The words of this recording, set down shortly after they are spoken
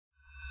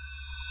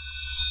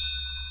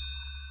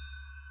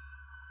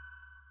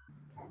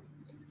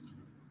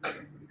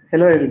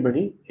Hello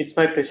everybody, it's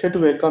my pleasure to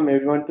welcome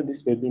everyone to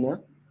this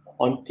webinar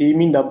on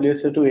theming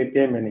WSO2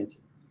 API Manager.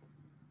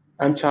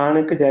 I'm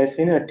Chanaka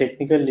Jayasen, a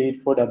technical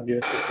lead for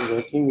WSO2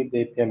 working with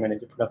the API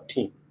Manager product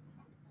team.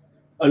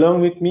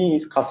 Along with me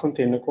is Kasun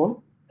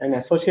Tenakon, an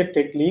associate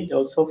tech lead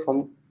also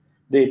from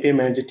the API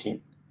Manager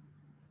team.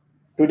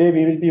 Today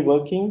we will be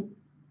working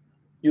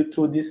you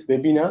through this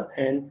webinar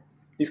and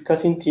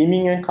discussing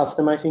theming and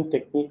customizing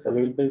techniques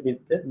available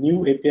with the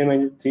new API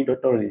Manager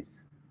 3.0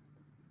 release.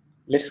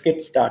 Let's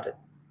get started.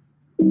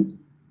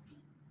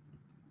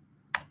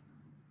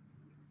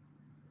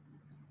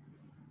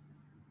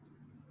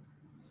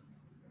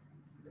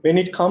 When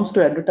it comes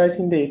to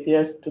advertising the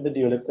APIs to the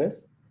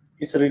developers,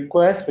 it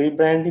requires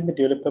rebranding the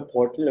developer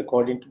portal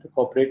according to the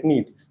corporate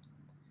needs.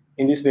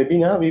 In this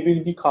webinar, we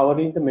will be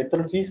covering the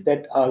methodologies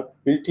that are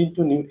built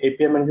into new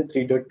API Manager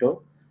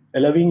 3.0,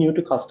 allowing you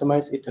to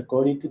customize it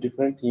according to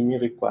different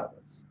theming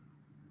requirements.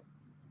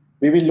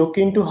 We will look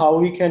into how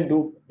we can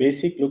do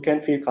basic look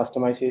and feel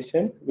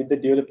customization with the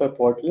developer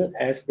portal,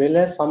 as well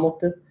as some of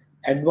the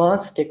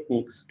advanced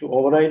techniques to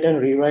override and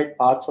rewrite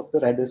parts of the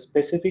rather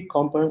specific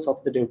components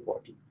of the dev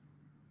portal.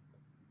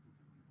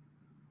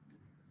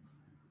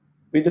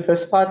 With the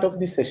first part of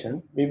this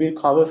session, we will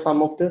cover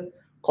some of the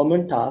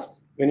common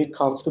tasks when it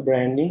comes to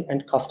branding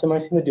and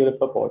customizing the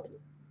developer portal.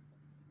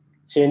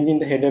 Changing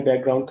the header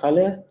background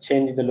color,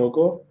 changing the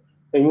logo,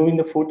 removing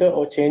the footer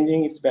or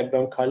changing its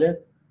background color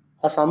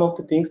are some of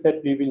the things that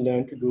we will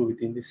learn to do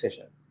within this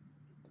session.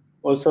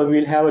 Also, we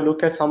will have a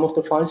look at some of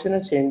the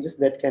functional changes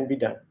that can be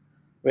done,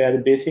 where the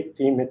basic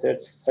theme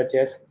methods such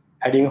as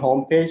adding a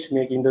home page,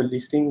 making the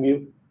listing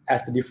view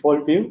as the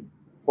default view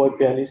for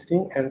pair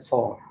listing, and so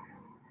on.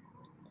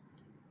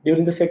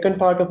 During the second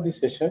part of this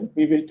session,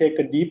 we will take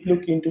a deep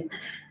look into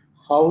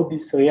how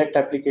this React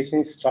application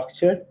is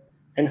structured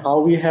and how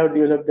we have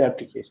developed the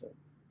application.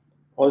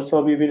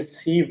 Also, we will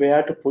see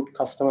where to put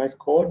customized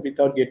code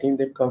without getting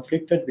them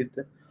conflicted with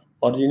the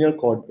original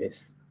code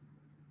base.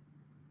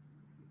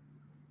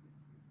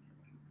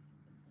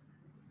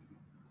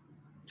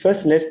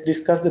 First, let's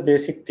discuss the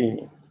basic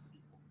theming.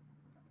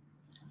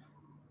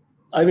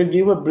 I will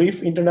give a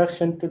brief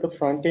introduction to the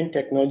front-end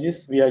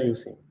technologies we are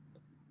using.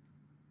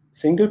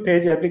 Single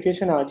page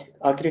application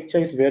architecture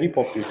is very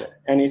popular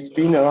and it's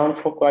been around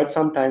for quite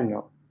some time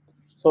now.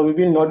 So we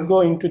will not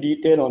go into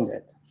detail on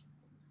that.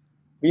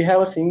 We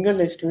have a single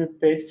HTML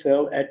page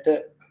served at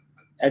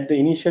the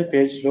initial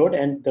page load,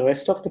 and the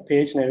rest of the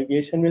page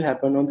navigation will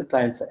happen on the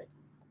client side.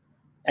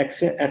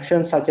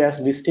 Actions such as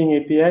listing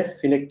APIs,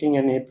 selecting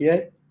an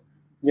API,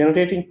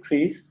 generating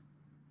trees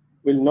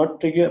will not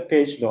trigger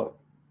page load,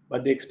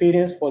 but the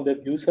experience for the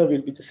user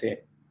will be the same.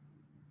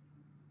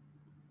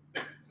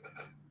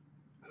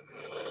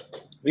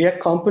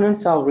 React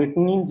components are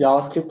written in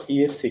JavaScript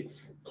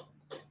ES6.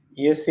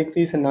 ES6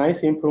 is a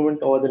nice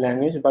improvement over the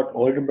language, but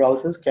older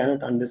browsers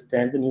cannot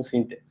understand the new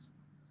syntax.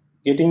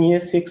 Getting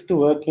ES6 to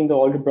work in the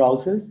older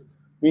browsers,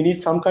 we need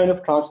some kind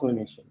of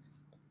transformation.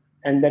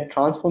 And that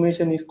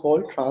transformation is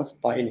called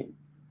transpiling.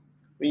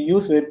 We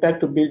use Webpack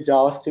to build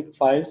JavaScript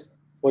files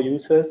for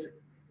usage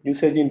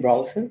in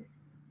browser,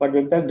 but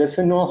Webpack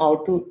doesn't know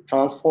how to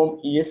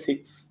transform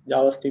ES6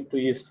 JavaScript to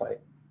ES5.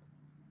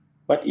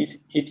 But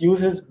it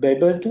uses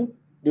Babel to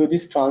do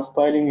this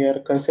transpiling via a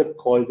concept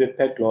called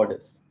Webpack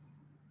loaders.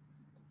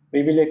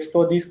 We will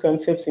explore these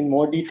concepts in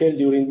more detail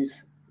during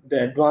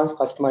the advanced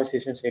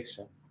customization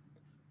section.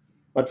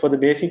 But for the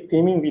basic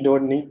theming, we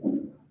don't need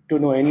to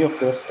know any of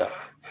those stuff.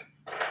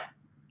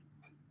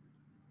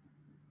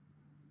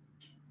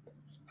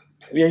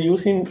 We are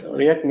using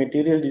React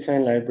Material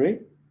Design Library.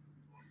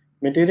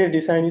 Material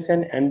Design is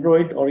an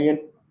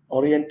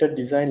Android-oriented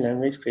design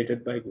language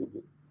created by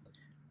Google.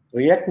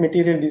 React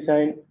Material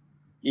Design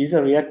is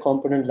a React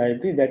component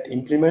library that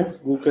implements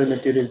Google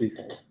Material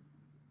Design.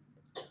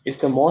 It's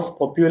the most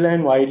popular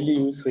and widely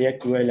used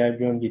React UI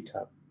library on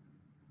GitHub.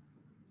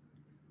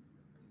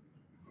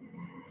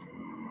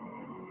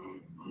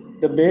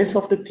 The base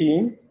of the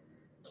theme,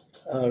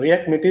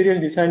 React Material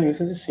Design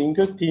uses a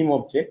single theme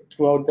object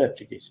throughout the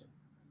application.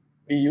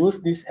 We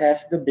use this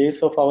as the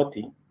base of our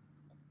theme.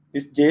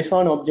 This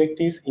JSON object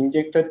is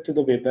injected to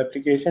the web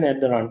application at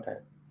the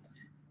runtime.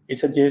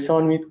 It's a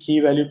JSON with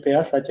key value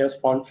pairs such as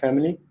font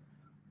family,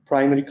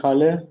 primary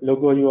color,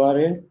 logo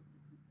URL,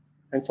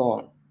 and so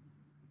on.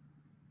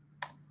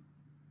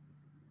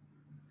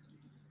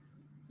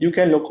 You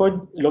can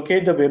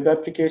locate the web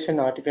application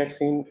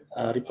artifacts in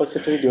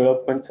repository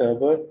development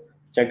server,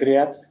 Jaggery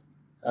apps,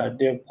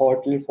 dev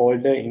portal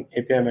folder in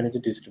API Manager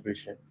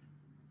distribution.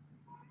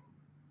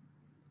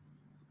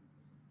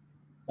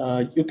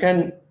 All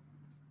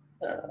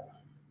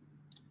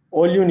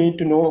you need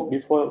to know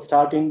before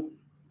starting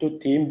to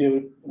theme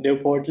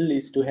dev portal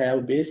is to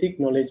have basic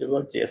knowledge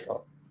about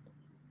JSON.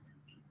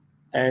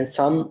 And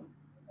some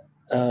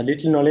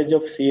little knowledge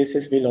of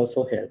CSS will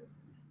also help.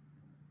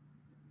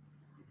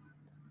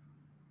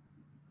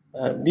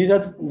 These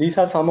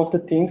are some of the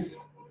things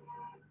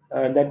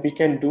that we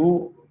can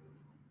do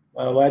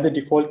via the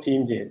default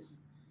theme JS.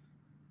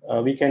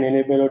 We can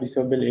enable or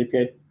disable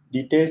API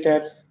detail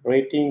tabs,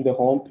 rating, the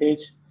home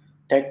page,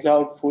 tag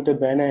cloud, footer,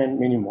 banner, and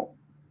many more.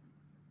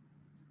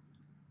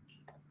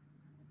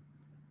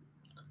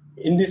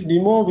 In this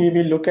demo, we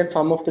will look at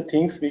some of the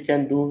things we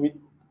can do with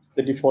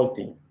the default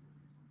theme.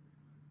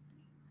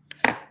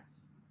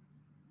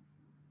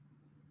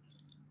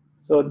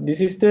 So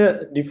this is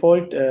the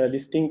default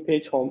listing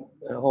page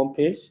home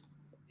page,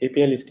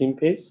 API listing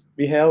page.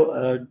 We have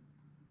a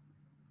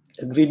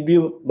grid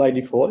view by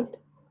default.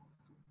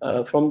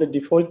 From the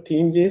default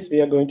theme.js, we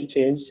are going to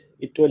change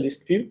it to a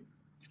list view.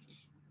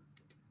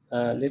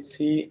 Let's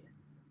see.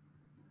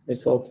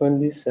 Let's open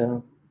this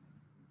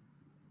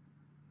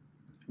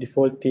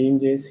default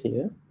theme.js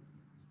here.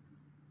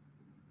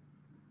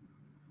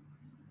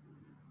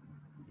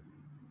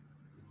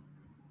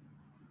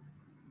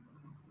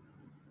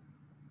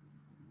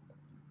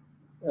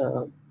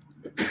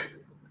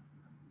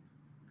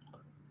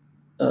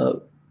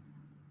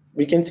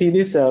 We can see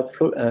this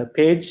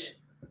page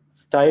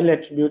style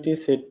attribute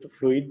is set to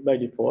fluid by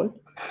default.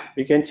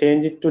 We can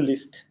change it to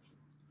list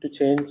to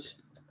change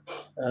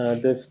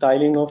the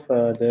styling of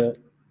the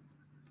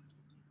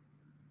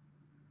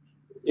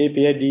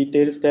API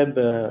details tab,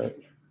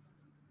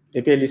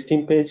 API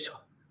listing page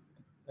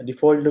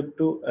default look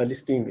to a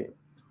listing view.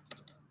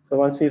 So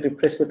once we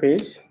refresh the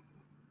page,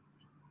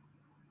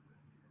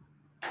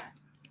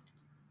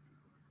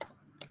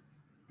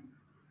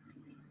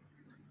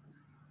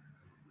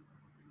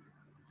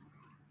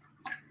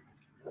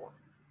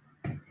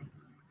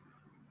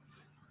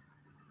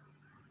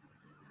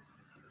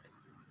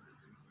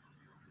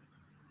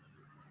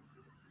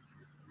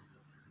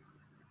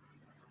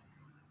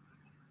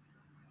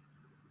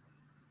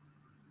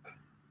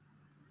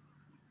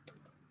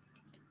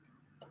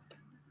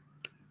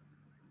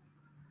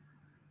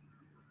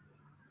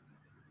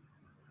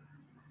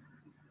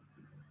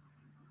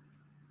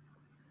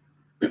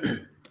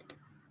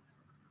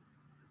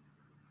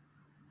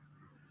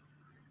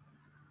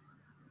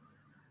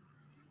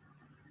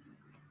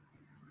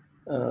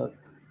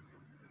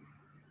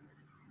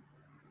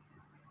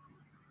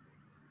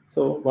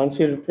 so once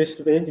we refresh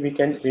the page,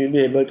 we will be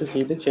able to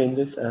see the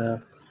changes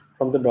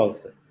from the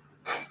browser.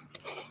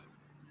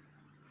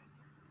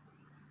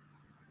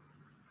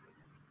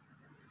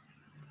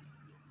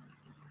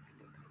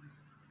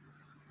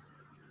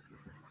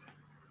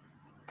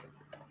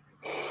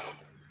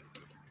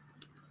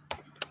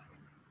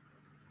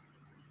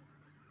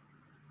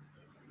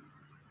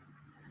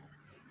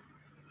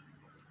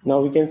 Now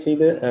we can see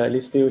the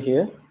list view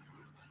here.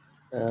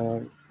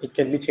 It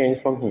can be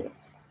changed from here.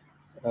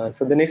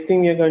 So the next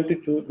thing we are going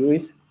to do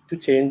is to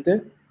change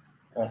the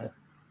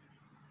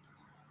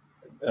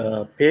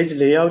page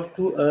layout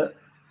to a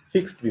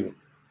fixed view.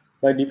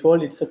 By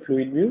default, it's a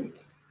fluid view,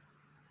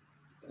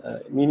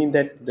 meaning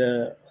that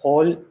the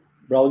whole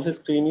browser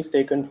screen is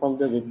taken from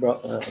the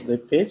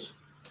web page.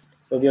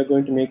 So we are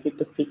going to make it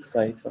a fixed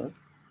size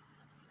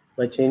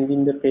by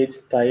changing the page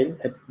style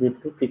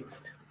attribute to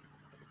fixed.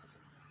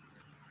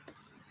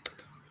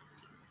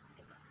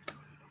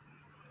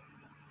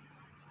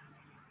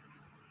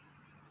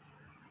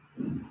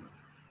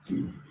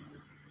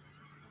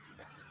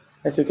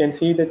 As you can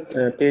see,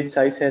 the page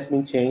size has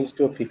been changed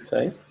to a fixed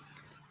size.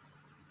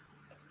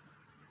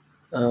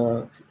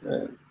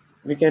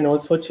 We can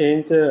also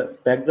change the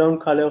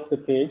background color of the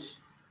page.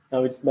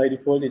 Now it's by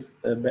default it's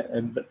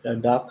a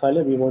dark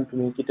color. We want to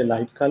make it a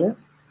light color.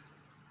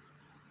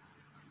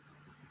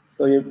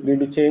 So we'll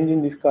be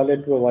changing this color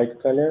to a white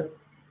color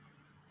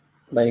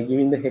by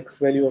giving the hex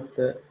value of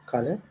the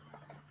color.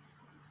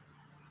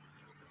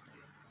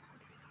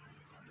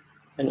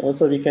 And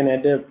also we can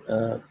add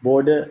a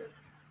border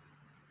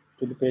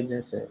to the page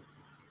as well.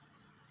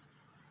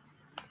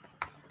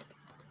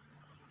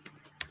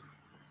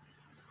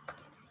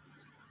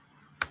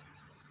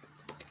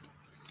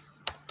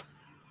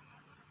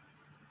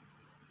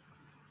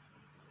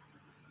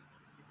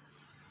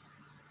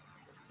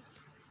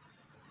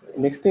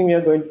 Next thing we are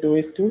going to do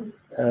is to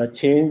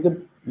change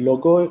the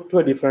logo to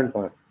a different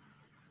one.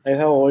 I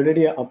have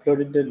already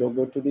uploaded the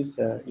logo to this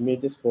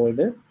images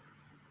folder,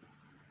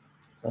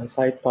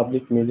 site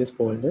public images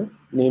folder,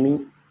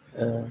 naming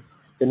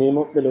the name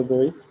of the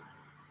logo is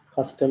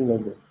custom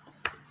logo.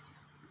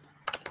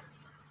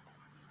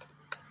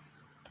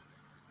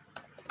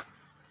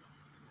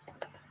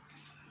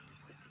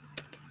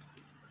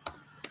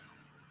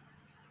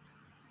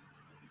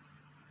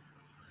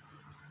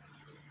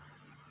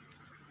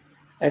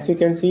 As you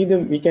can see,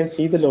 we can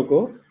see the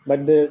logo,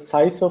 but the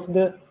size of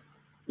the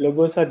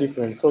logos are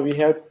different. So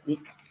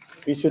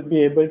we should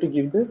be able to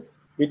give the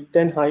width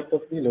and height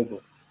of the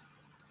logo.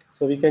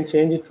 So we can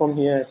change it from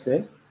here as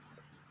well.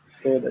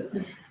 So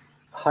the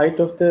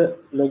height of the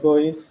logo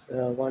is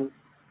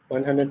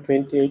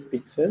 128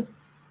 pixels,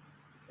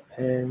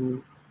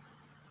 and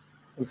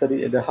I'm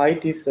sorry, the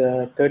height is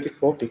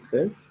 34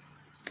 pixels.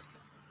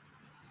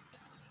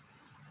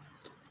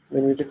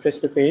 When we refresh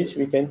the page,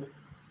 we can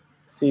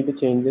see the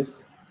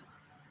changes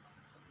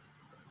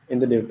in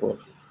the dev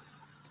portion.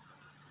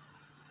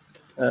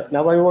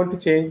 Now I want to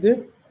change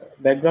the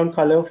background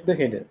color of the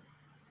header.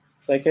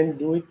 So I can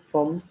do it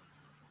from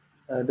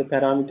the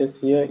parameters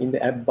here in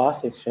the app bar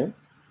section.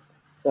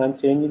 So I'm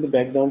changing the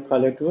background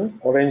color to an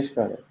orange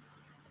color.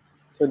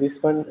 So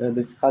this one,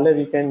 this color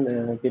we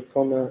can get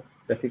from a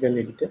graphical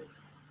editor.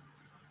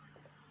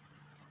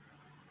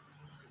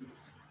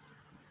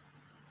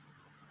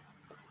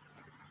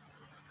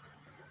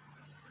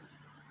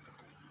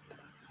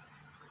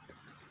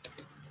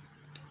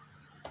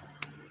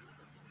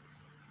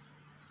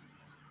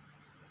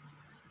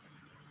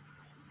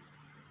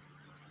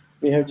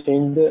 We have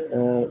changed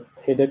the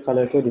header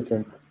color to a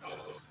different one.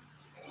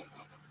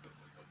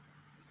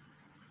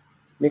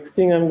 Next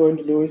thing I'm going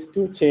to do is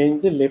to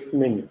change the left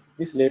menu.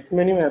 This left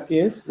menu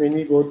appears when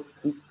we go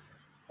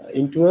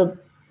into a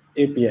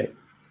API.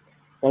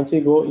 Once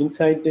we go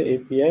inside the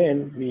API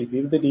and we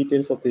view the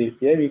details of the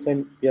API,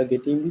 we are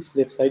getting this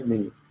left side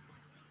menu.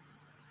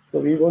 So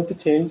we want to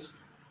change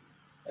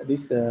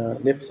this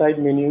left side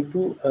menu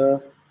to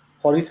a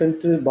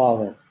horizontal bar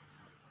one.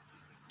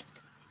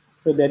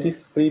 So that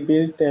is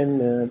pre-built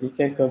and we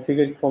can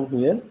configure it from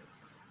here.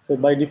 So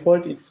by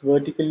default, it's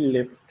vertically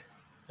left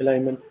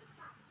alignment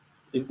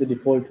is the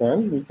default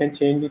one. We can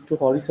change it to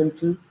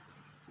horizontal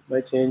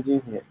by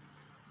changing here.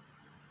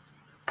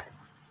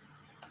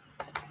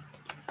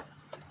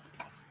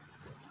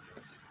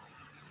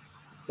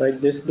 By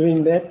just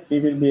doing that,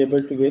 we will be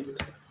able to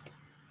get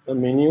a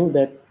menu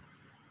that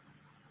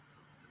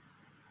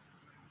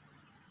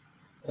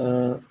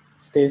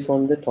stays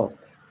on the top.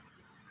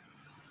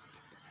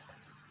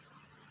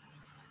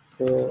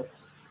 So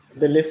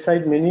the left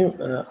side menu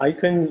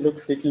icon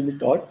looks a little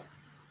bit odd.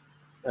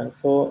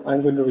 So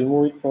I'm going to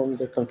remove it from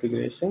the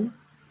configuration.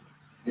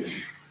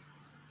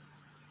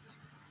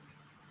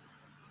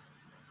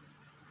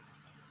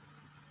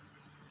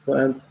 So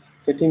I'm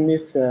setting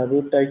this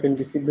root icon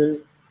visible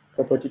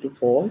property to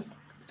false.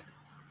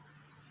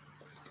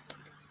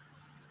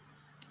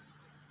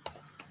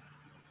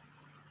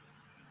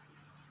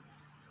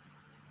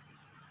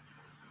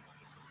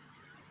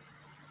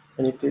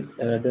 And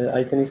the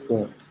icon is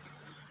gone.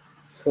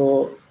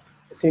 So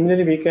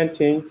similarly, we can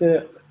change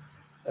the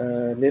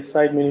left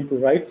side menu to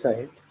right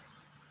side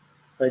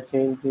by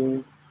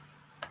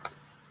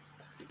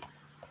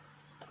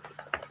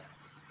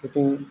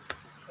putting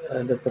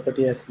the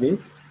property as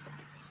this,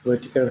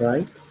 vertical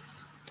right.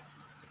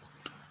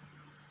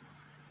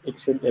 It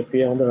should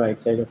appear on the right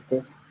side of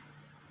the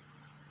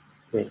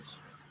page.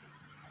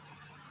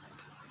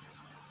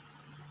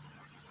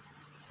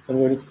 I'm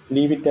going to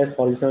leave it as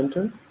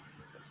horizontal.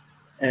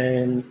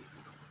 And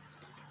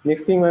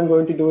next thing I'm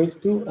going to do is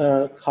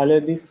to color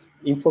this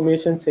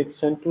information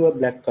section to a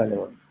black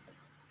color.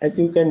 As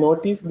you can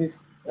notice,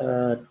 this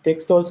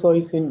text also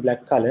is in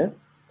black color,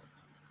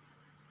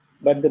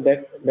 but the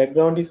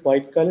background is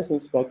white color.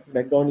 Since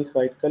background is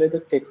white color,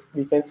 the text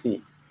we can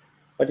see.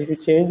 But if you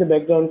change the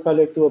background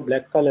color to a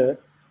black color,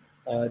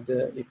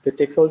 if the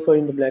text also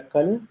in the black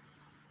color,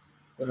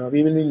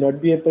 we will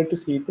not be able to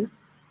see the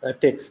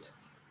text.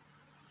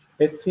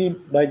 Let's see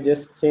by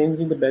just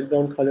changing the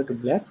background color to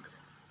black,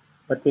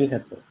 what will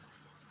happen.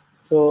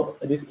 So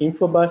this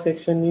info bar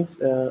section is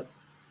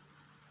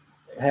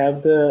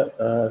have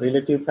the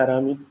related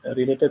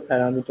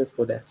parameters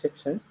for that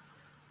section.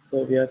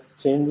 So we are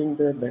changing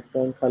the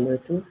background color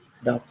to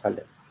dark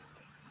color.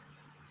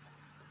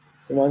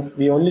 So once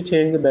we only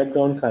change the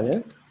background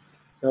color,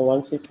 now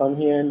once we come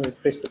here and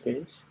refresh the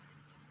page,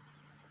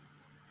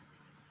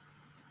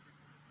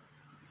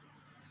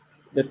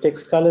 the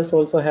text colors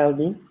also have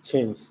been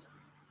changed.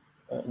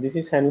 This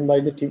is handled by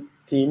the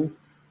theme,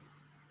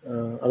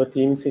 our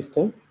theme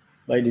system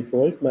by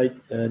default.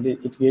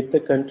 It gets the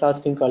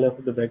contrasting color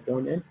of the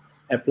background and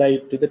apply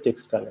it to the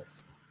text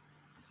colors.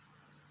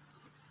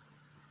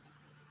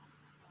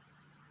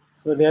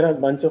 So there are a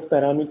bunch of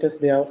parameters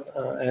there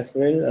as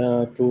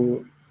well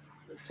to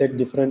set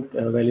different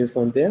values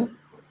on there.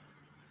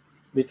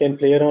 We can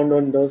play around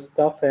on those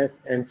stuff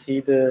and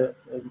see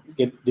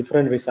get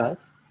different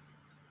results.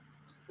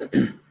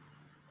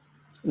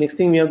 Next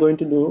thing we are going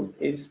to do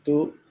is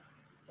to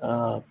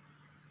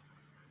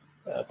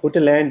put a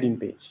landing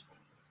page.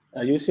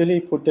 Usually,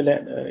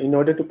 in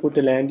order to put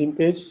a landing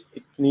page,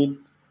 it needs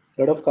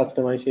a lot of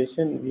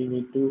customization. We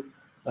need to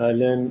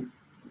learn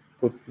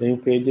put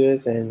link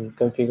pages and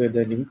configure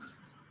the links.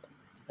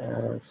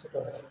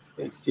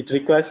 It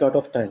requires a lot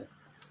of time.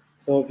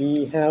 So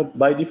we have,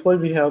 by default,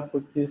 we have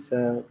put this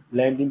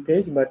landing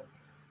page, but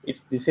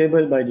it's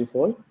disabled by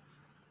default.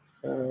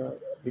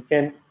 We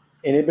can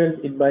enable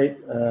it by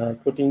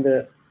putting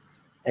the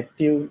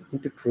active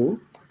into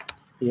true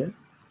here.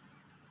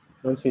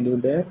 Once we do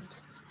that,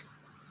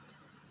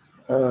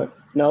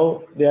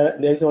 now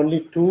there's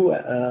only two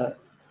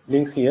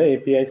links here,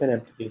 APIs and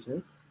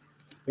applications.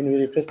 When we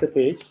refresh the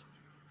page,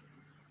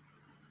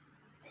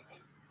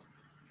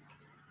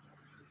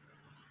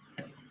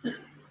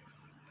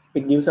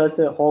 it gives us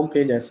a home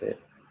page as well.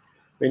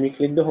 When we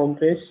click the home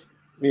page,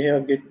 we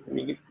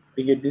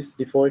get this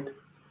default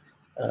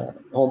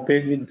home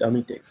page with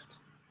dummy text.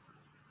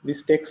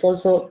 This text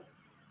also,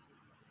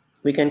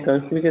 we can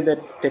configure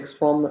that text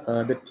from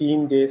the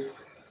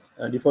theme.js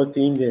default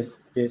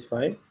theme.js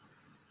file.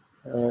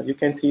 You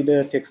can see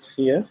the text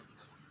here.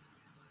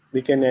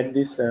 we can add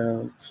these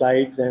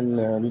slides,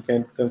 and we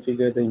can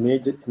configure the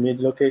image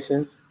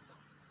locations,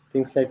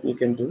 things like we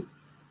can do.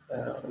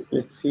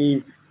 Let's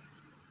see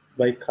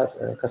by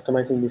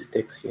customizing this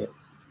text here.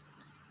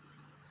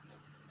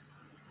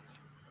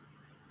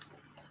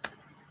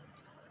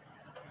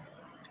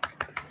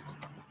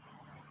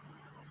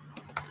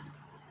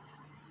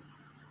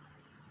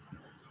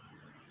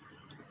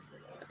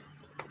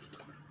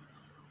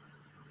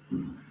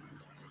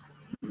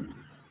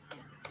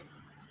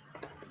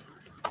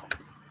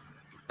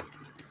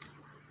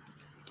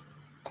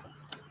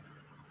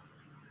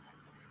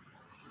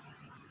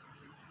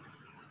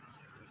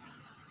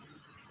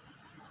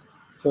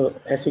 So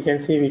as you can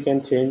see, we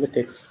can change the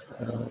text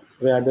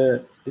where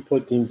the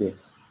default theme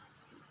is.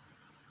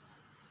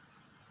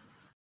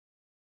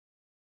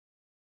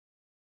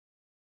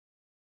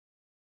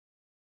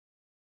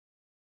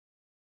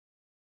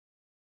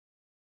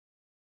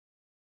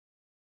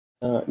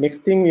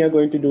 Next thing we are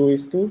going to do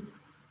is to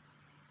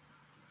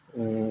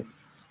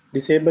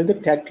disable the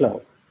tag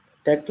cloud.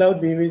 Tag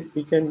cloud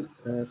we can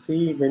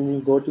see when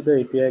we go to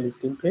the API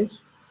listing page.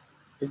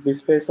 It's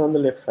displayed on the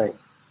left side.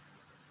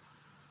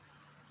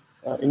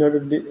 In order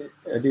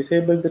to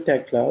disable the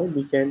tag cloud,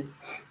 we can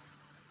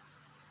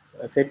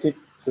set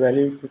its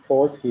value to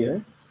false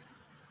here,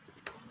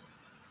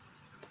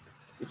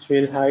 which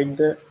will hide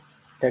the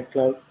tag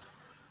clouds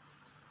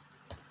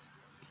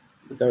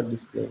without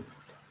displaying.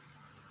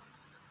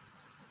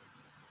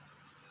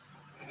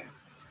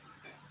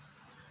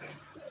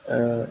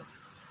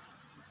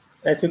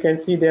 As you can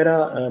see, there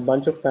are a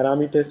bunch of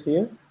parameters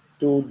here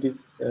to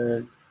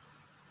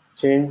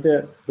change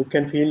the look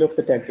and feel of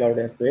the tag cloud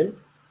as well.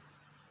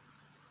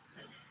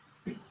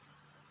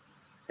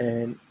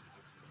 And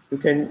you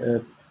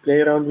can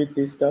play around with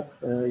this stuff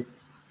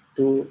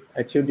to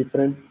achieve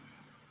different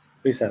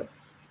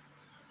results.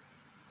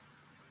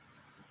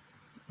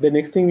 The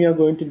next thing we are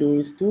going to do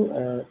is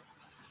to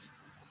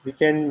we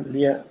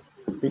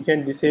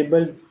can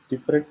disable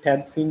different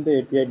tabs in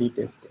the API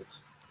details page.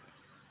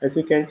 As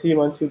you can see,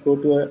 once you go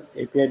to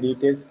a API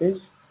details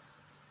page,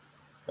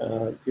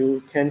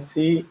 you can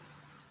see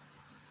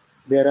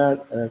there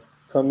are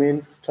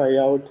comments,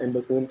 tryout, and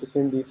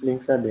documentation. These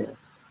links are there.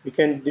 We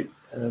can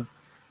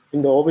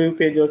in the overview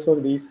page also,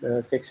 these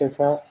sections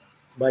are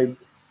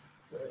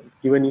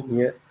given in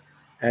here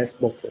as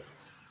boxes.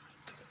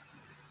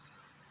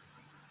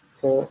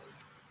 So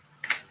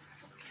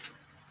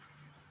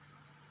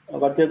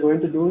what we are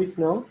going to do is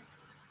now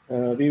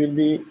we will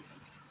be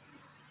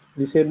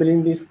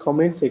disabling this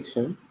comment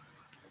section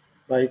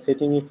by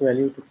setting its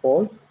value to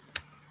false.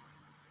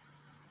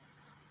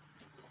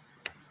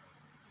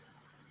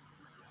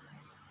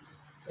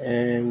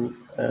 And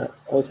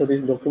also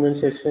this document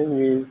section,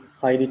 we will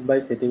hide it by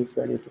setting its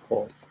value to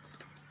false.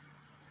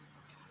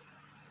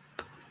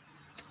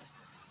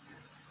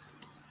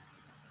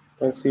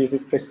 Once we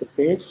refresh the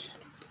page,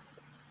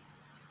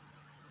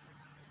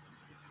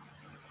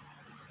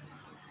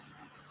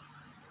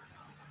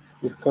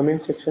 this comment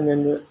section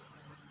and the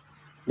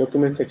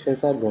document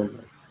sections are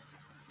gone,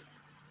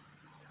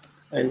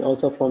 and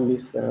also from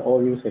this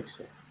overview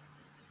section.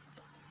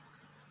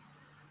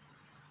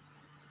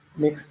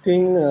 Next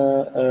thing,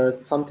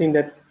 something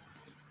that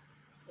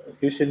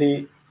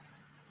usually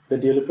the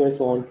developers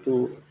want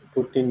to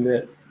put in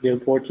the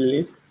dev portal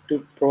is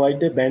to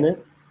provide a banner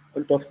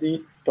on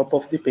top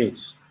of the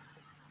page.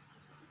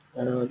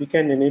 We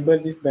can enable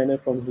this banner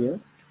from here.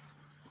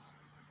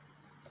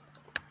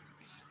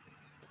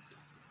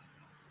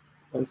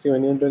 Once you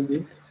enable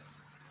this,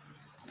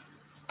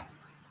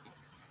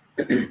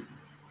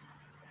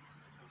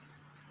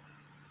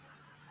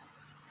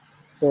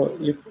 so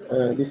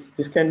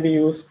this can be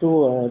used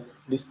to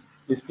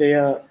display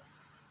a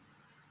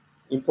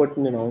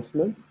important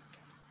announcement.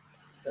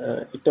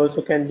 It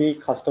also can be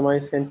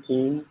customized and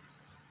themed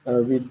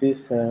with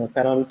these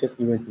parameters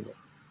given here.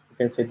 You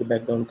can set the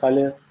background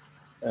color,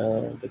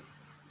 the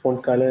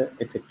font color,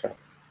 etc.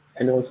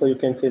 And also you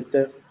can set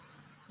the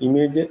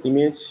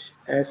image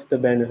as the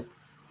banner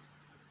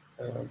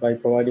by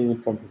providing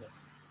it from here.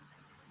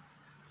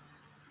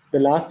 The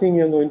last thing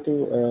we are going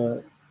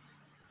to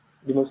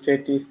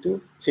demonstrate is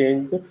to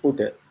change the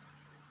footer.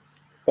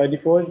 By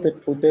default, the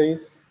footer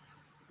is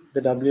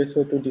the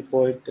WSO2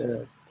 default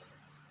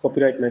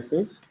copyright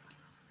message.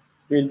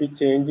 We'll be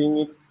changing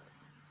it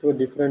to a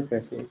different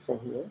message from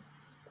here.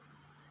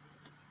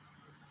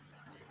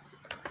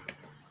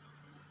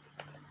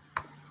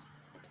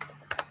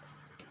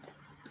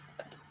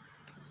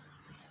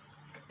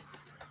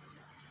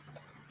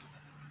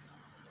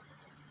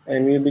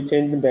 And we'll be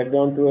changing the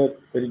background to a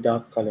very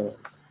dark color.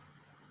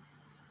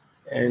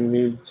 And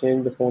we'll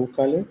change the font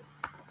color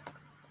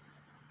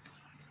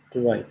to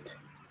white.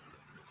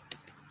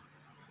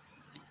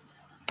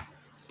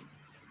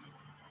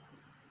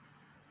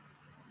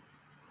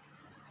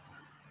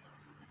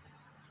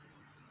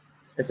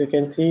 As you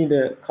can see,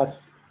 the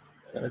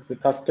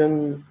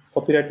custom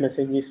copyright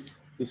message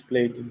is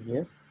displayed in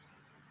here.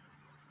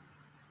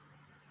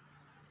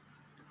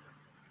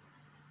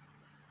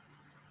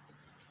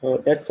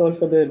 That's all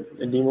for the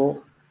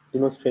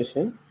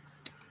demonstration.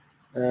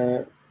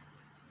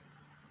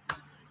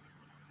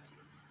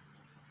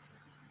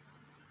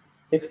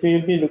 Next, we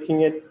will be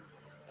looking at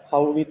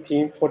how we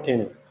theme for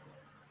tenants.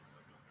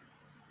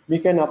 We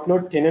can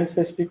upload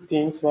tenant-specific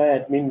themes via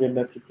admin web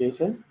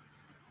application.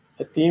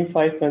 A theme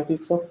file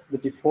consists of the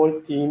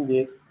default theme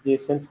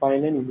JSON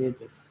file and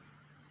images.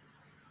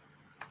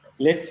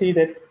 Let's see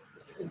that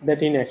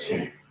in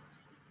action.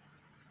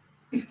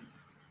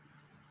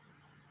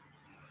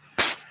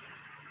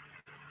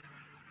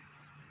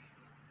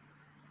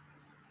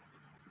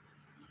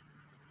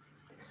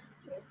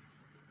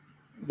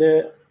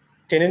 The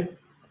tenant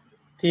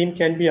theme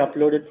can be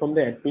uploaded from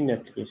the admin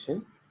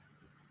application.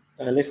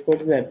 Let's go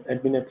to the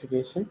admin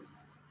application.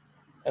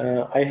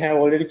 I have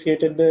already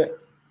created the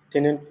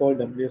tenant called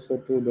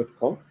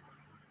WSO2.com.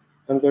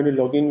 I'm going to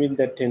log in with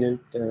that tenant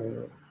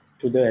to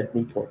the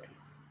admin portal.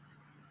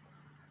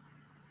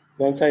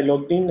 Once I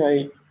logged in,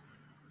 I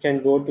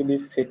can go to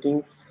this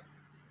settings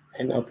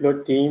and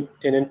upload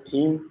tenant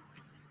theme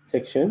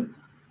section.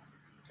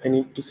 I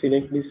need to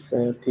select this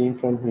theme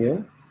from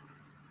here.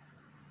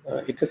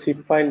 It's a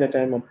zip file that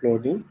I'm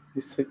uploading.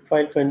 This zip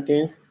file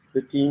contains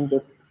the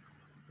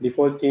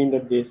default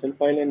theme.json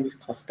file and this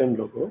custom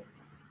logo.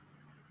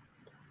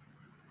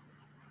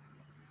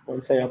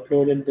 Once I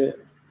uploaded the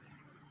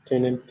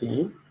tenant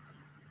theme,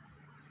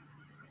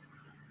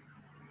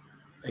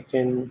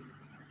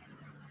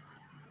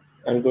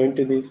 I'm going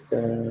to this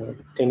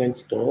tenant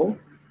store.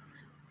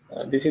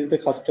 This is the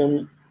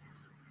custom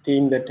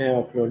theme that I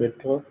have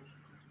uploaded for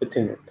the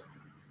tenant.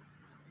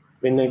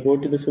 When I go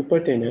to the super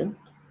tenant,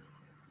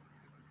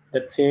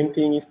 that same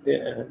thing is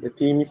there. The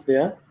theme is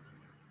there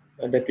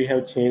that we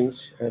have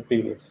changed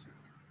previously.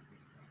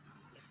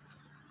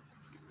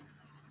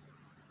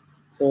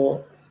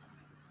 So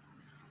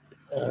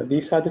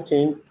these are the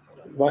change.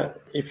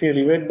 If you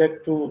revert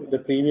back to the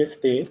previous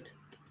state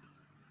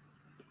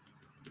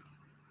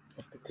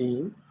of the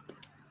theme,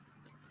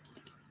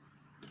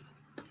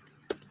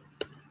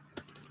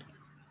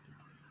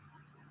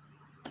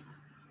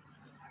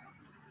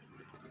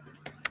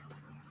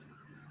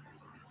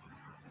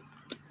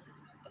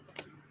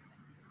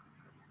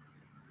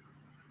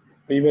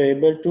 we were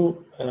able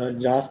to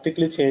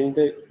drastically change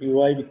the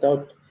UI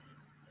without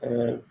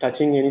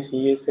touching any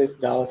CSS,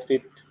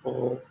 JavaScript,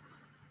 or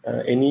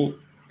any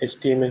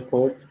HTML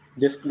code.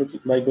 Just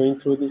by going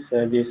through this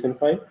JSON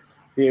file,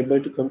 we are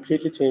able to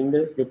completely change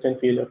the look and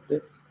feel of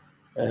the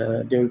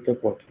developer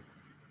portal.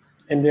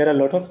 And there are a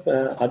lot of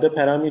other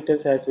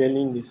parameters as well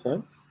in this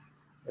one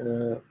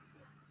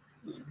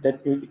that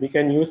we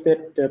can use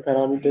that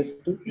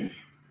parameters to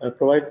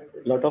provide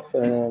a lot of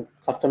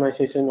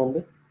customization on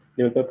the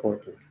developer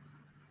portal.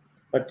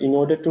 But in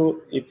order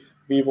to, if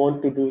we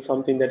want to do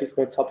something that is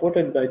not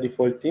supported by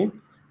default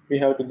theme, we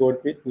have to go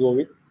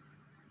with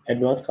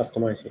advanced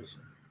customization.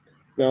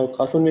 Now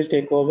Kasun will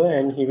take over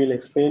and he will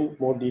explain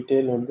more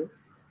detail on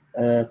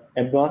the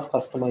advanced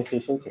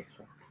customization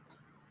section.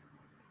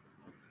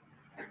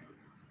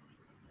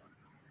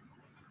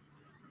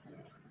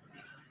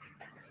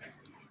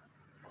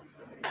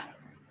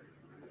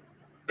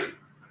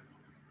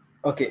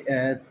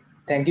 Okay,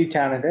 thank you,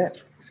 Chanaka.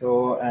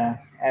 So,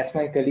 as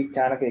my colleague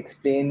Chanaka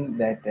explained,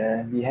 that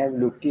we have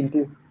looked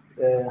into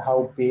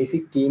how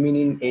basic theming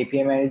in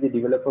API Manager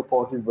developer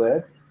portal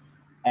works,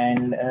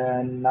 and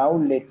now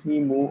let me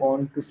move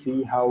on to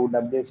see how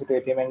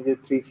WSO2 API Manager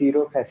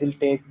 3.0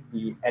 facilitates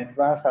the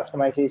advanced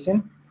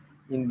customization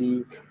in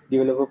the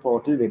developer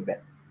portal web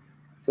app.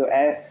 So,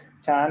 as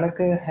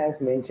Chanaka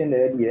has mentioned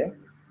earlier,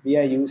 we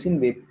are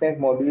using Webpack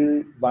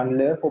module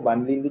bundler for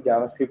bundling the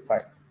JavaScript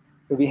file.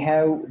 So we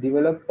have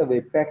developed a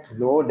Webpack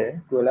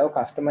loader to allow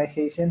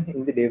customization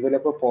in the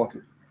developer portal.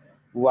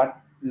 What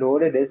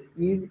loader does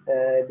is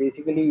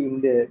basically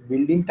in the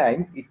building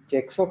time, it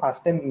checks for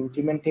custom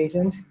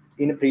implementations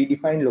in a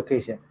predefined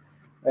location,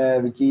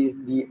 which is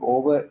the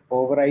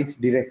overrides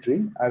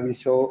directory. I will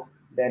show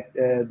that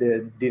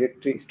the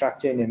directory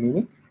structure in a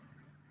minute.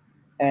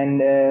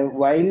 And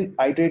while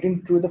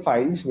iterating through the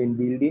files when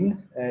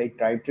building, it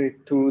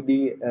iterates through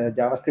the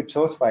JavaScript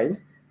source files.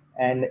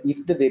 And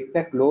if the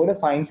Webpack loader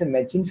finds a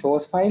matching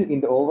source file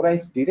in the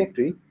overrides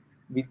directory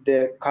with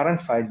the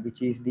current file,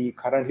 which is the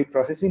currently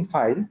processing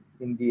file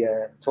in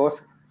the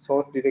source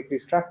directory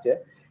structure,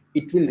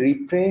 it will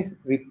replace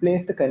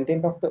the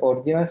content of the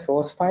original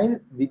source file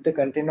with the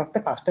content of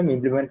the custom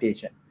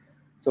implementation.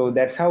 So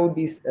that's how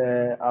this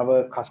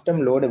our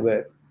custom loader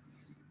works.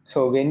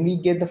 So when we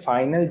get the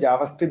final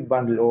JavaScript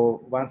bundle, or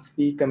once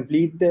we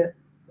complete the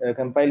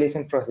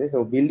compilation process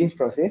or building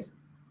process,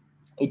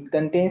 it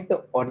contains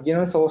the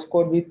original source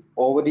code with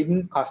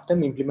overridden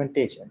custom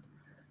implementation.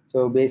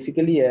 So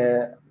basically,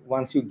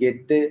 once you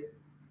get the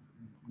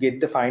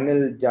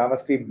final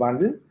JavaScript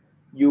bundle,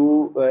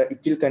 it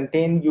will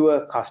contain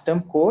your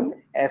custom code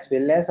as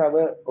well as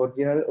our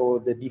original or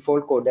the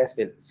default code as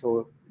well.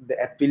 So the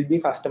app will be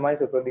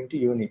customized according to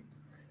your needs.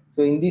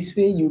 So in this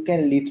way, you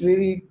can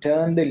literally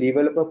turn the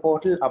developer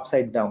portal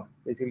upside down.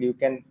 Basically, you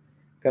can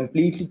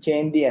completely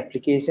change the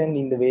application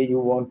in the way you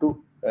want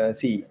to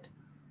see it.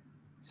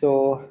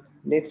 So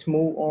let's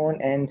move on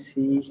and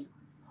see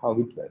how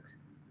it works.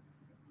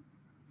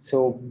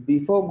 So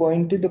before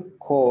going to the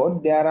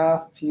code, there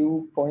are a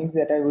few points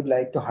that I would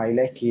like to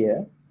highlight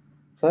here.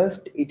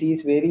 First, it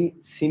is very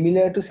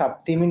similar to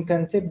subtheming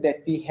concept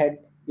that we had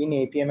in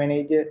API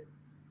Manager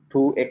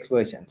 2x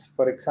versions.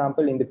 For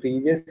example, in the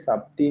previous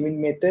subtheming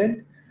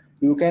method,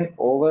 you can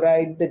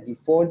override the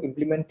default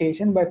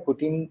implementation by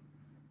putting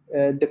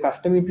the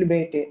custom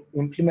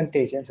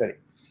implementation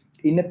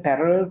in a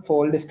parallel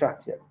folder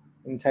structure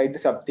inside the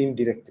subtheme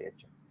directory.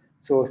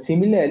 So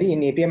similarly,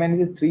 in API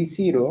Manager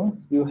 3.0,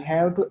 you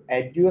have to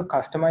add your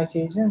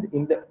customizations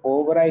in the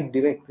override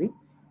directory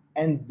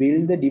and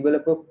build the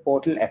developer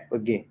portal app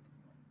again.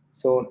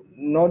 So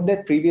note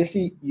that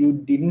previously you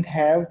didn't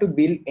have to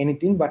build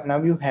anything, but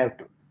now you have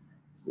to.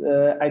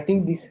 I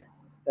think this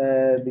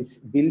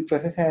build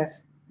process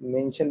has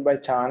mentioned by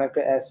Chanaka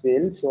as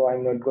well, so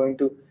I'm not going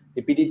to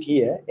repeat it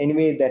here.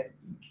 Anyway, that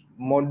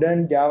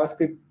modern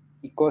JavaScript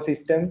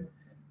ecosystem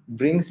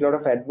brings a lot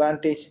of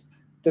advantage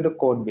to the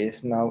code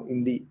base now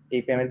in the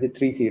API Manager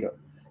 3.0.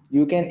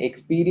 You can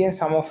experience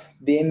some of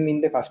them in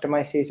the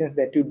customizations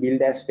that you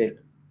build as well.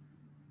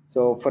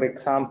 So for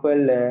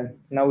example,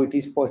 now it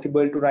is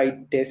possible to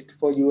write tests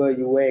for your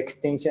UI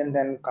extensions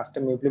and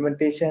custom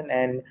implementation,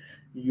 and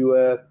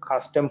your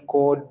custom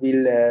code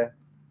will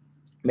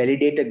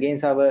validate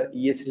against our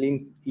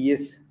ESLint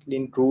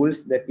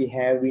rules that we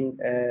have in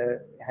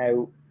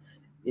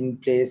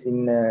place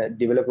in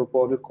developer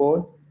portal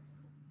code.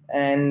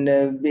 And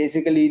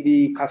basically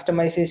the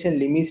customization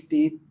limits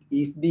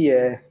is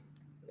the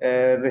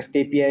REST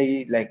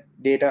API like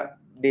data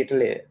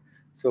layer.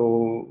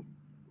 So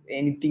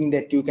anything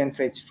that you can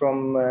fetch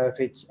from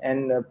fetch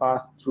and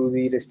pass through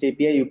the REST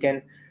API, you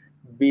can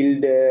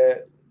build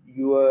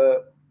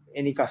your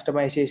any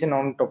customization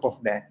on top of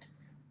that.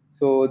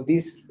 So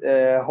this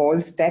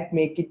whole stack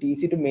make it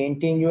easy to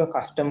maintain your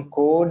custom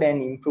code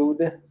and improve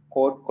the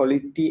code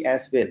quality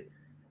as well,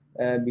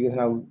 because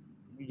now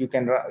you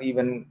can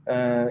even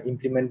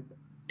implement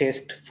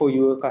test for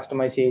your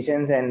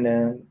customizations,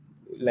 and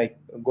like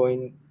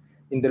going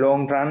in the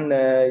long run,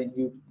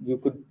 you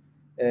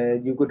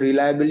could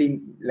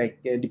reliably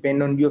like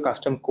depend on your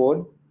custom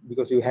code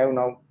because you have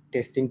now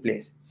test in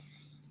place.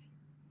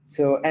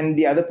 So, and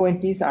the other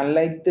point is,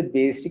 unlike the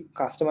basic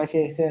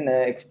customization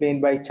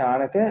explained by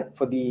Chanaka,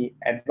 for the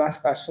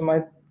advanced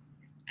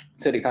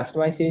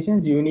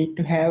customizations, you need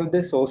to have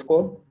the source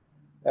code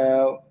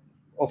uh,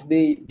 of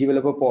the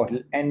developer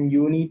portal, and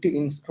you need to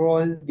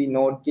install the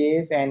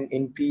Node.js and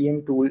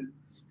npm tool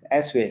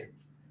as well.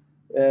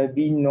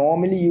 We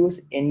normally use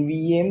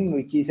NVM,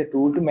 which is a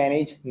tool to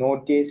manage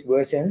Node.js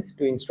versions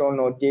to install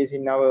Node.js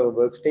in our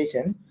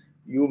workstation.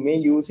 You may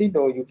use it,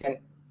 or you can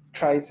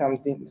try some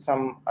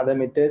other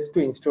methods to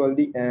install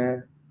the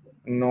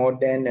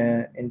Node and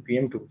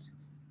NPM tools.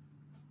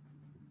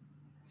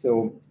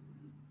 So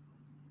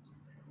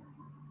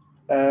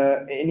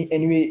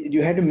anyway,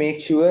 you have to make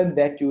sure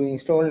that you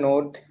install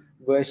Node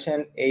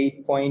version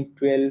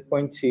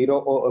 8.12.0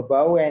 or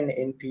above and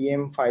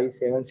npm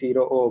 570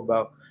 or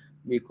above,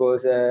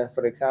 because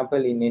for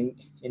example in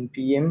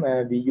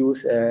npm we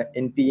use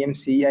npm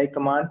ci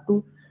command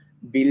to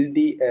build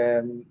the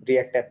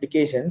React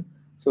application.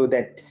 So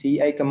that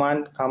ci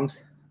command comes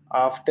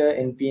after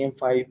npm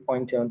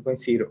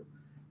 5.7.0.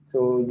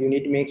 So you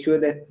need to make sure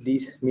that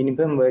these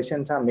minimum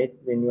versions are met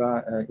when you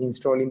are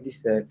installing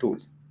these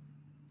tools.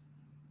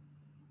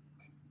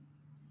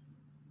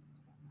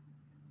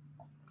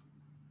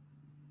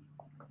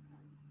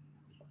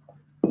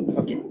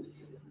 Okay,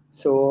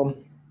 so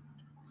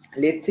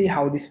let's see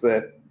how this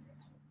works.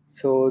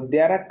 So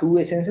there are two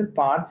essential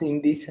parts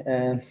in this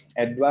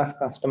advanced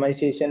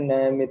customization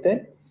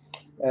method.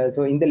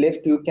 So in the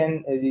left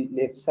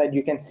side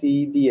you can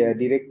see the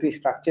directory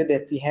structure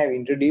that we have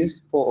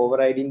introduced for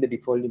overriding the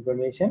default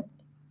implementation,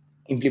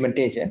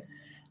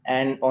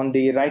 and on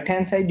the right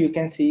hand side you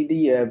can see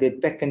the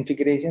Webpack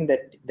configuration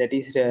that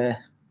is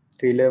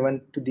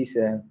relevant to this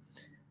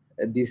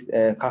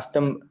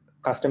custom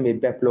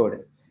Webpack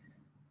loader.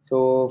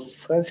 So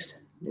first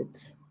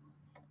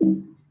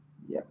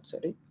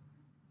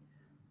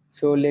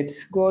so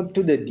let's go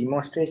to the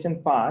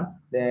demonstration part.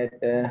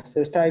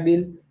 First I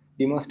will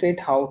demonstrate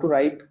how to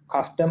write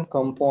custom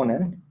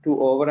component to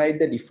override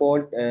the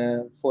default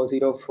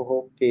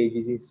 404 page,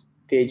 which is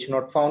page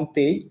not found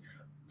page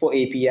for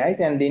APIs,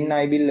 and then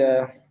I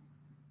will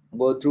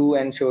go through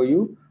and show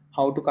you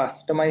how to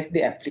customize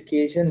the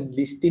application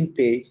listing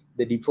page,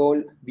 the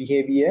default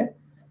behavior,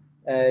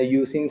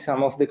 using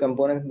some of the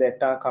components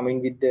that are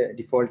coming with the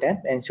default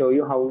app, and show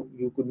you how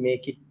you could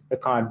make it a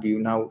card view.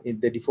 Now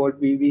the default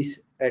view is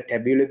a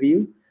tabular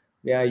view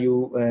where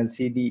you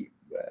see the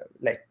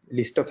like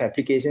list of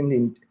applications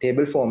in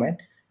table format,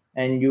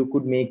 and you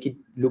could make it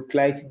look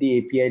like the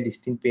API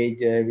listing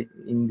page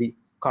in the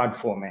card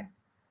format.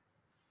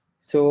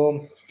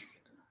 So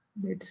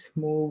let's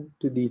move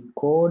to the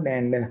code,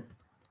 and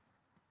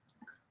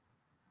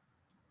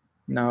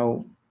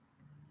now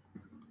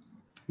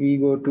we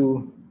go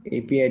to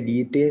API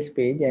details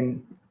page,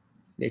 and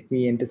let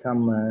me enter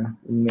some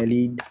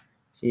invalid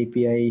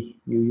API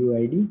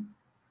UUID.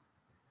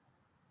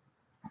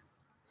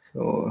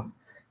 So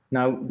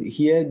Now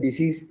here, this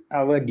is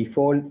our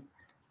default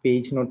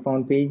page not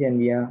found page, and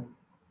we are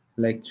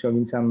like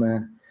showing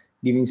some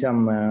giving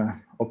some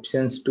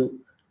options to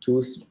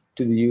choose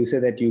to the user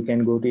that you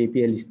can go to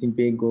API listing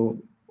page, go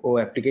or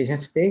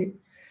applications page.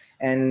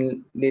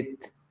 And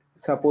let's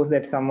suppose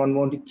that someone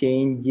want to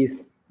change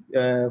this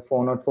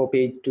 404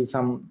 page to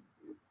some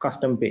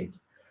custom page.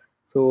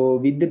 So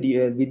with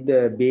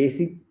the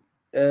basic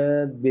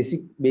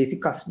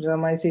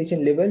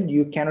customization level,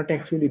 you cannot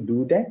actually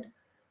do that,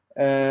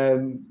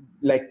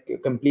 like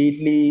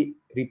completely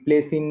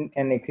replacing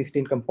an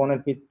existing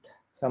component with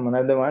some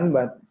another one,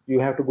 but you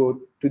have to go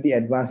to the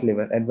advanced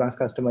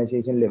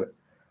customization level.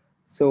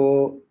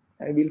 So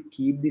I will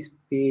keep this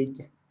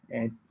page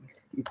at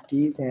it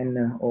is,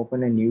 and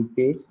open a new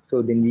page,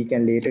 so then we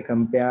can later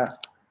compare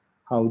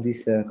how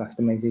this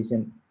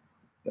customization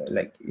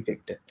like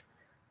affected.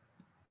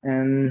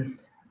 And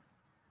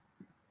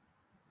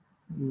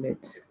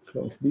let's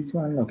close this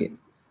one. Okay,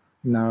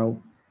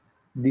 now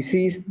this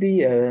is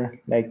the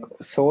like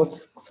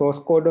source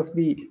code of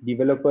the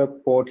developer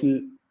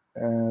portal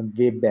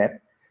web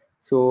app.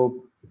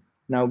 So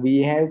now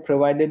we have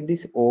provided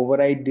this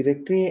override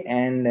directory,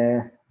 and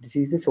this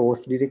is the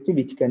source directory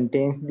which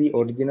contains the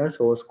original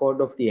source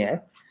code of the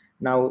app.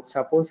 Now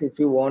suppose if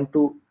you want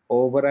to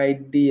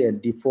override the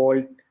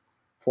default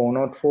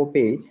 404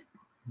 page,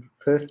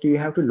 first you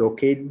have to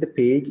locate the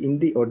page in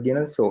the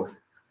original source.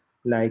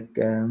 Like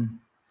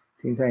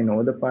since I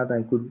know the path,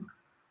 I could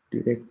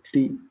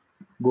directly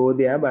go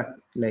there, but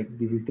like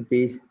this is the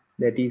page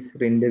that is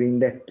rendering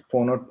that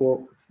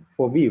 404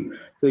 for view.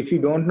 So if you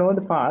don't know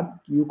the path,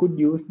 you could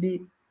use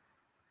the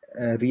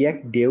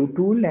React Dev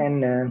tool,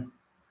 and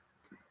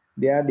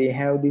there they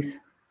have this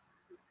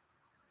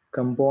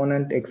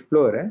component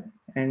explorer,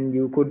 and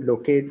you could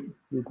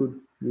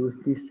use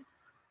this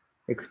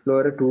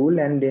explorer tool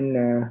and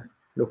then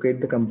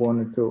locate the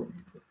component. So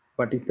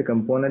what is the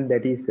component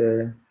that is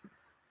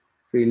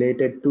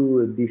related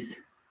to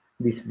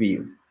this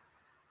view?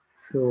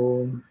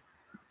 So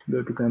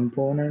go to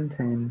components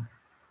and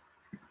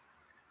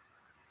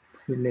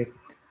select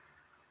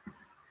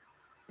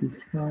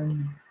this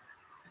one.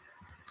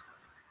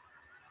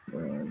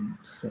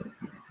 So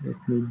let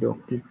me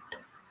dock it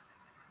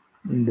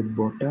in the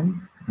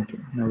bottom. Okay,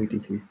 now it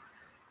is.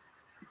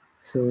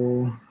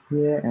 So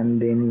here,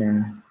 and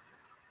then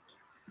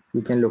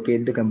you can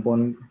locate the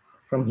component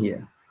from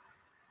here.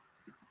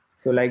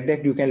 So like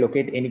that, you can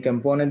locate any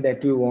component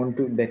that you want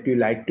to, that you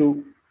like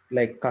to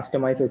like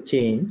customize or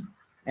change,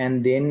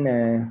 and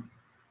then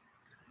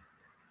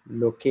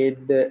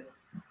locate the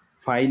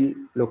file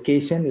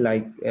location,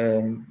 like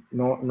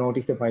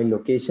notice the file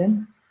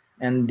location,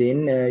 and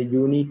then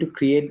you need to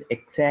create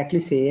exactly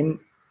same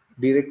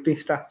directory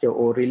structure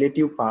or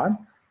relative path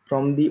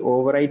from the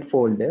override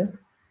folder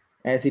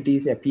as it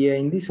is appear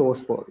in the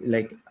source folder,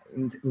 like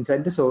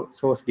inside the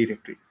source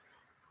directory.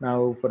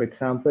 Now, for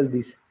example,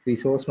 this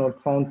resource not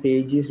found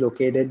page is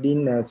located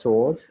in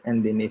source,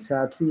 and then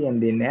src,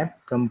 and then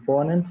app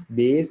components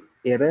base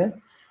error,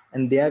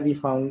 and there we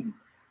found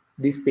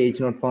this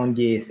page not found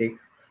JSX.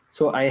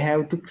 So I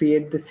have to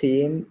create the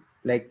same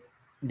like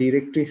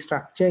directory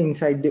structure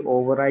inside the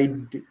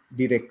override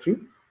directory.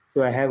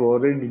 So I have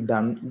already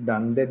done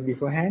that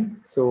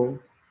beforehand. So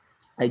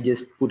I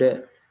just put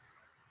a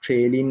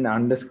trailing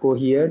underscore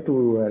here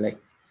to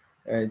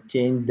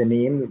change the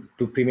name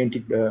to prevent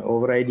it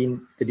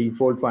overriding the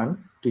default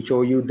one, to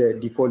show you the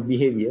default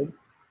behavior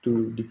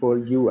to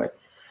default UI.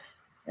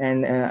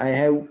 And I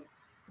have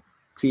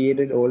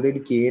already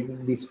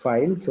created this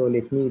file, so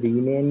let me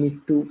rename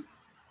it to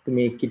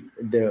make it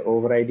the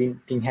overriding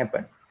thing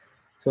happen.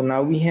 So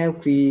now we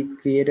have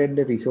created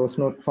the resource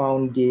not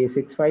found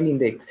JSX file in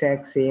the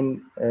exact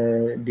same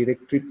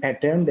directory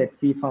pattern that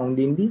we found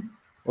in the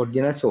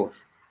original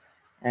source.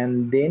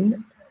 And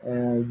then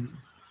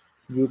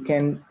you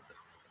can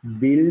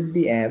build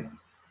the app.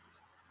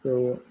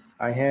 So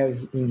I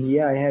have in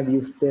here, I have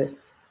used the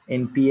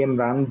npm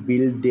run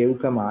build dev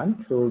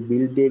command. So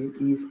build dev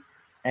is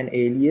an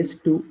alias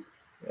to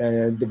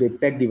the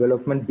Webpack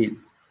development build.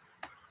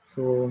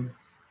 So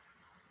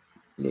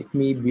let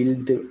me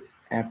build the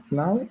app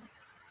now.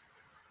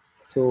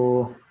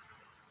 So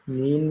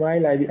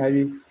meanwhile, I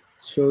will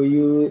show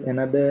you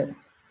another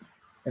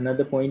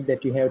point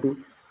that you have to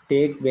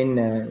take when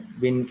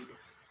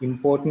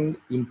importing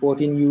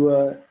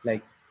your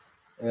like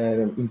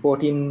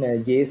importing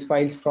JS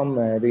files from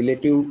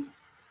relative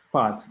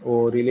paths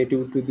or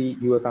relative to the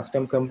your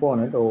custom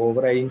component or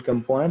overriding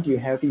component. You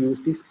have to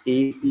use this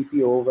app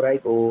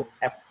override or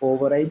app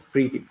override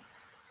prefix.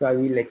 So I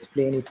will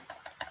explain it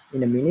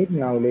in a minute.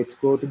 Now let's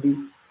go to the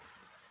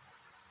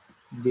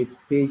web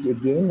page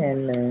again,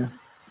 and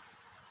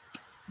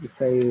if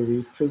I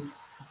refresh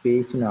the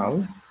page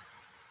now,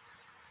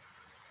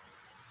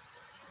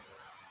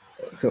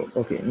 so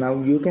okay, now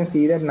you can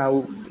see that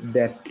now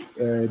that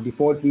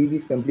default view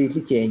is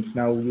completely changed.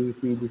 Now you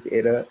see this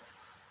error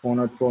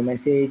 404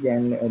 message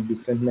and a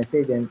different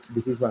message, and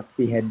this is what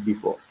we had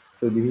before.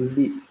 So this is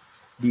the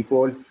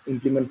default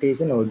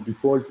implementation or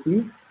default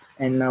view,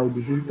 and now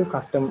this is the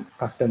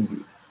custom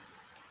view.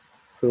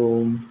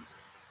 So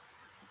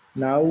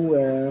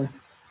now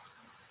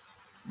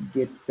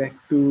get back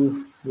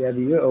to where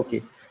we were.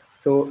 Okay,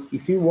 so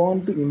if you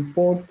want to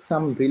import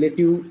some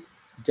relative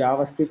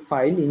JavaScript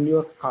file in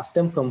your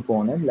custom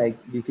component, like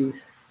this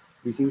is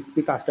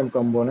the custom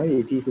component,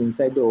 it is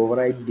inside the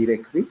override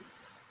directory.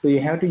 So you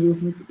have to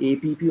use this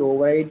app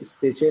override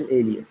special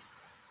alias.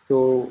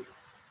 So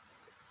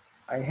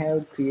I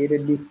have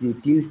created this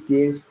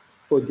utils.js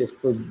for just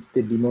for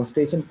the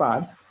demonstration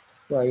part.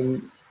 So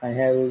I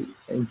have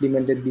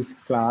implemented this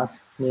class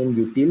named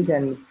utils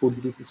and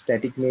put this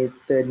static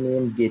method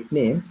named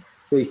getName.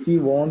 So if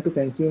you want to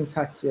consume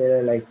such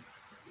like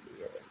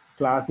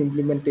class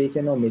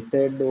implementation or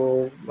method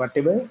or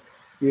whatever,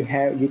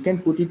 you can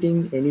put it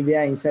in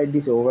anywhere inside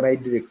this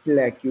override directory.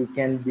 Like you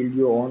can build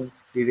your own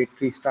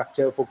directory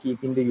structure for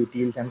keeping the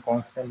utils and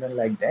constant and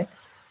like that.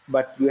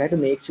 But you have to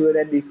make sure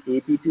that this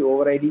app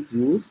override is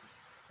used,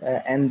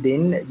 and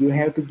then you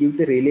have to give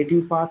the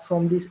relative path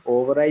from this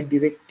override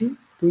directory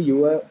to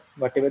your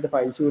whatever the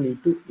files you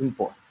need to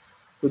import.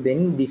 So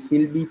then this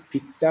will be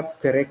picked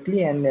up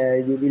correctly, and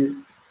you will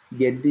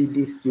get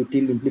this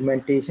util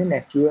implementation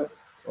at your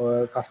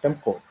custom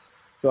code.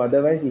 So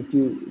otherwise, if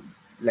you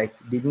like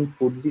didn't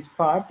put this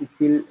part, it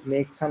will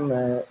make some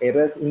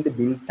errors in the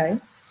build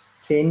time,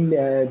 saying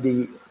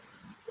the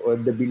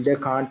builder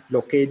can't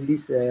locate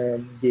this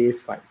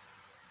JS file.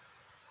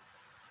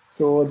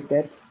 So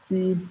that's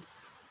the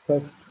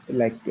first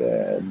like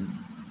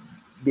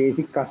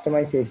basic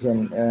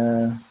customization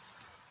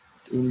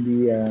in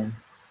the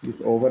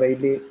this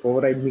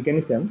override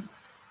mechanism.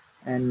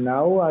 And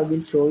now I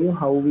will show you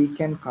how we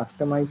can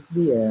customize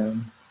the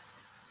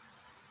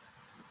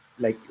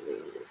like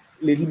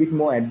little bit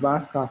more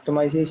advanced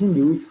customization,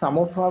 use some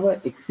of our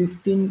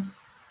existing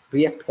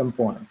React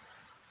component.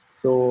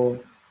 So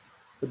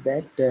for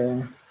that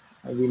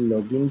I will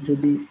log into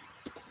the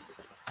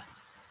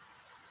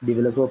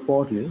developer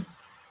portal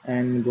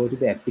and go to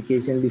the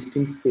application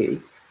listing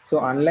page. So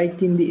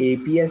unlike in the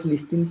APIs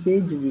listing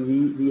page,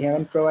 we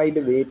haven't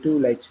provided a way to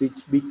like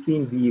switch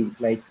between views.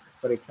 Like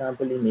for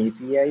example, in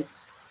APIs,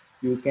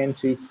 you can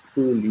switch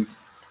to list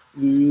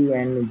view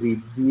and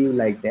grid view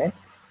like that.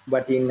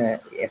 But in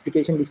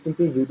application listing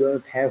page, you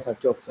don't have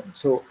such option.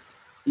 So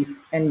if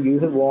an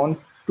user want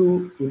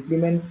to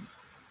implement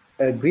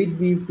a grid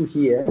view to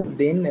here,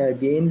 then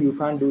again you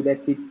can't do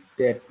that with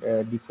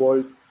that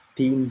default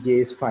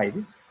theme.js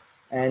file,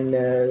 and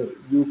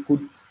you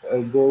could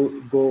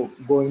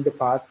go in the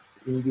path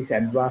in this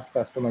advanced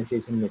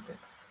customization method.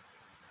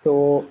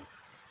 So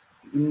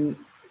in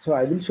so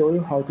I will show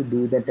you how to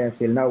do that as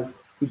well. Now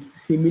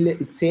it's similar,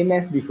 it's same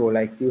as before.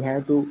 Like you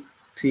have to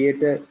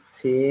create a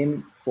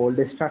same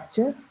folder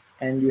structure,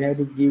 and you have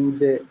to give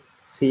the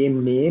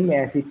same name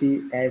as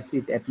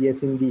it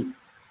appears in the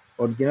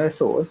original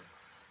source.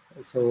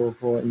 So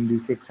for in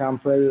this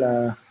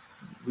example,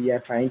 we are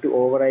trying to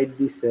override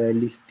this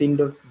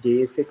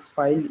listing.jsx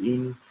file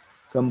in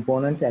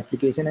components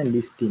application and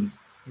listing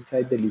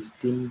inside the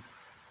listing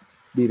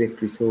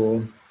directory.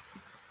 So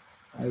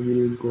I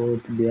will go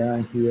to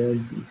there, here,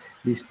 this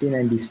listing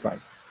and this file.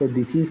 So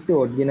this is the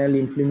original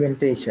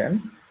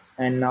implementation,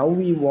 and now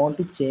we want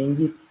to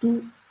change it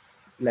to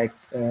like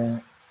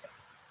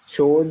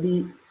show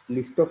the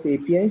list of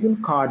APIs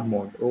in card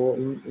mode, or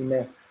in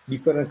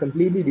a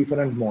completely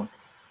different mode.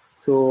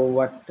 So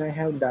what I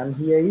have done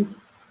here is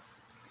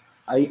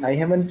I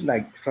haven't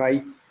like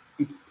tried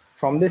it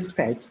from the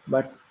scratch,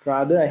 but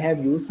rather I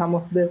have used some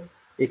of the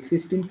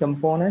existing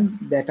components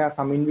that are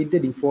coming with the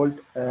default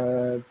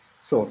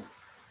source.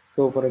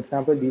 So for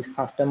example, these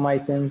custom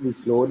icons,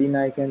 this loading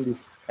icon,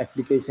 this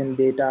application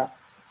data,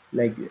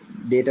 like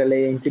data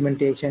layer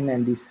implementation,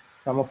 and this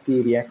some of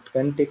the React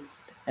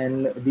context,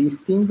 and these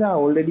things are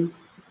already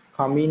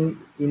coming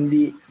in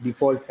the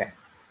default pack.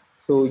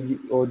 So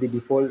or the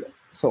default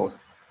source.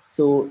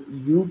 So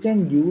you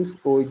can use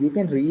or you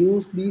can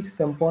reuse these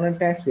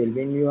component as well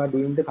when you are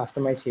doing the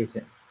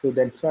customization. So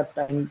that's what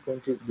I'm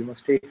going to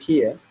demonstrate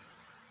here.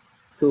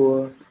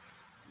 So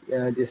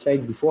just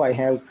like before, I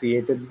have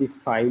created this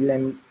file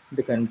and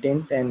the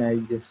content, and I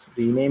just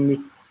rename it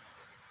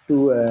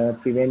to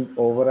prevent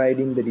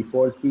overriding the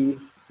default p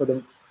for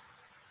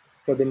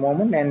the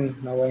moment.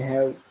 And now I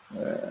have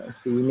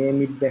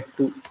rename it back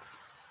to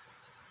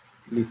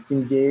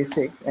listing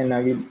JSX, and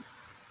I will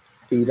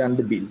rerun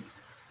the build.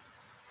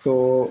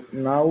 So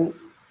now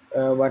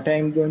what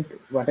I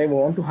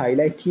want to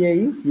highlight here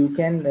is you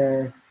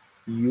can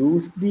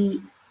use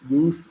the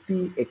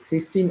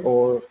existing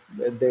or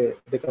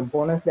the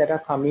components that are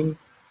coming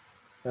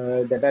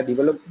that are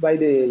developed by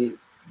the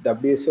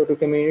WSO2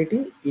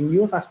 community in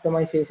your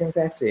customizations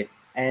as well.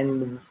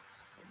 And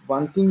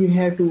one thing you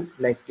have to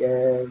like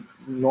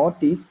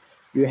notice,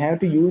 you have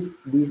to use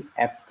these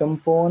app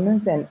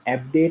components and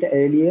app data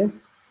aliases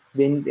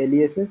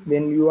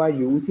when you are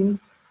using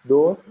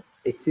those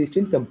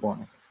existing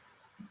components.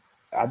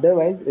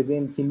 Otherwise,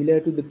 again, similar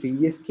to the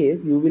previous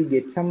case, you will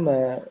get some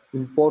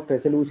import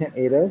resolution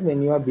errors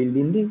when you are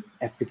building the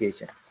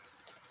application.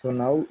 So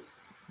now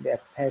the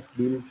app has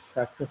built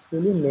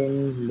successfully.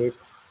 Then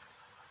let's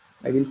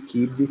I will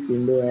keep this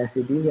window as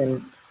it is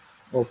and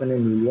open a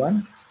new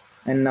one.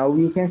 And now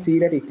you can see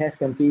that it has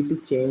completely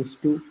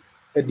changed to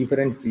a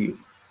different view.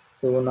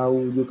 So now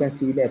you can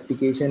see the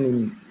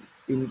application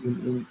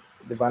in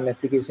the one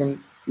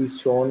application is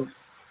shown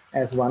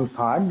as one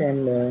card,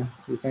 and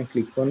you can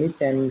click on it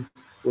and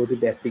go to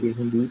the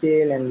application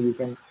detail, and you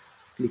can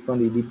click on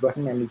the edit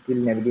button and it will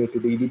navigate to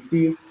the edit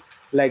view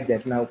like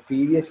that. Now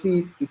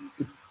previously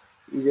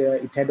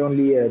it had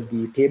only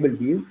the table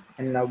view,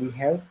 and now we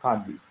have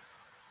card view.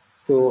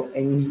 So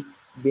and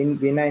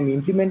when I'm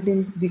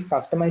implementing this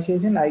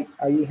customization, I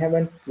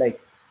haven't like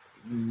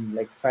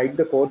tried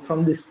the code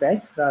from the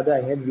scratch. Rather,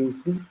 I have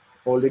used the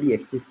already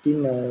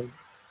existing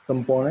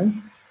component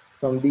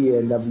from the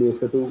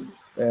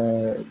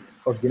WSO2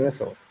 original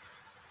source.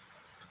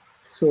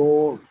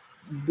 So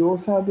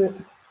those are the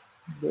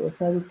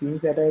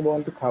things that I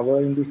want to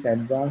cover in this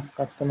advanced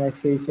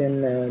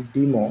customization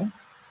demo.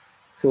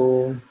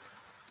 So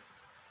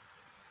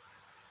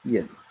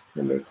yes,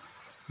 so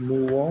let's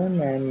move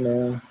on.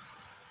 And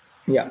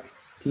yeah,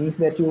 things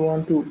that you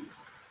want to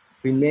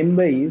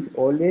remember is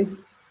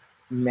always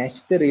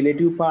match the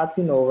relative paths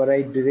in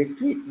override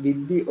directory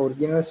with the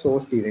original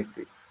source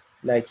directory.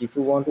 Like if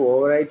you want to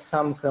override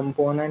some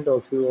component, or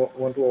if you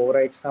want to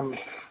override some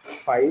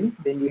files,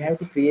 then you have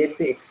to create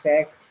the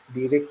exact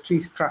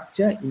directory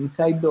structure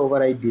inside the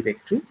override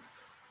directory,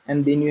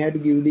 and then you have to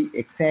give the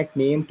exact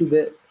name to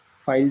the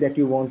file that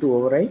you want to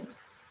override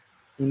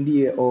in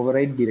the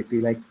override directory.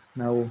 Like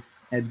now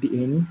at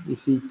the end,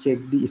 if we check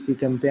if we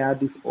compare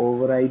this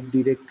override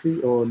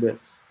directory or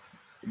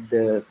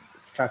the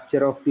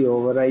structure of the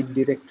override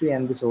directory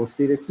and the source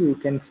directory, you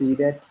can see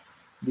that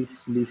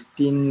this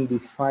listing,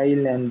 this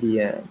file, and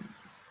the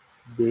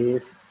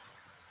base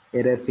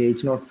error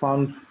page not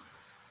found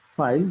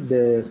file,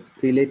 the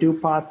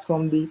relative path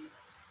from the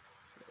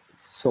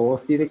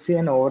source directory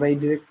and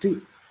override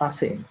directory are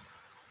same.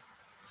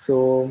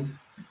 So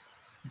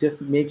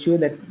just make sure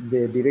that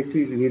the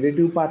directory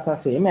relative paths are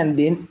same, and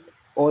then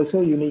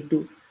also you need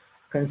to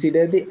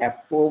consider the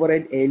app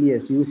override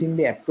alias. Using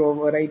the app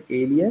override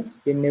alias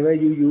whenever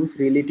you use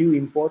relative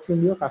imports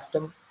in your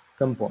custom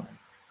component,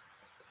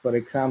 for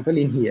example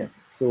in here.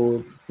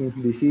 So since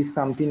this is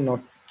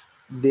something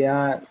they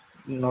are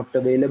not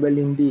available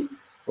in the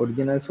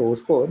original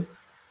source code,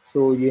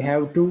 so you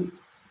have to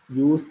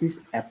use this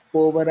app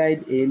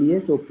override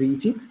alias or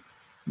prefix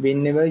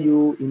whenever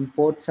you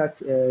import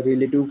such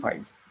relative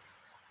files.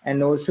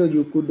 And also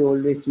you could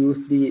always use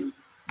the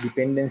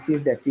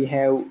dependencies that we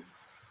have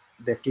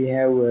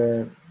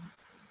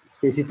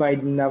specified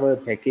in our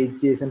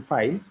package.json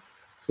file.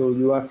 So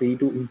you are free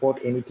to import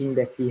anything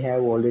that we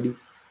have already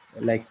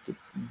like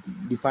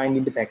defined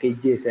in the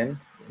package.json,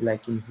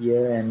 like in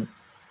here, and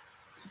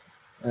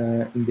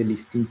in the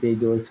listing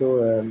page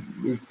also.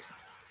 It's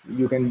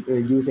you can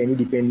use any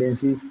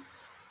dependencies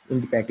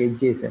in the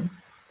package.json.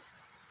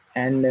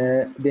 And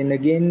then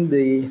again,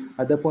 the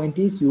other point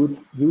is you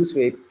use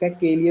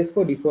Webpack alias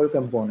for default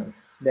components.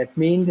 That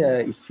means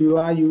if you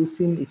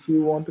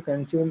want to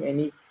consume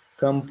any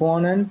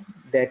component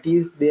that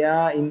is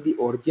there in the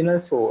original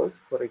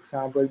source, for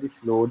example, this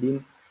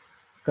loading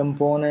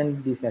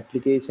component, this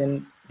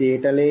application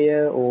data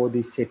layer, or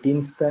the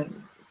settings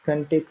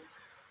context,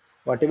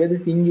 whatever the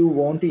thing you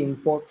want to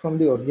import from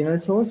the original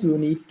source, you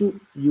need to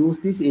use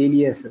these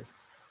aliases.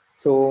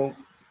 So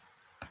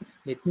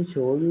let me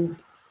show you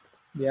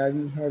where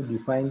we have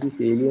defined this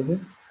aliases.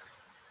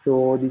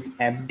 So this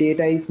app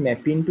data is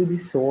mapping to the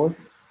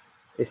source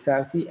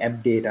src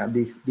app data,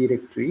 this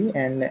directory,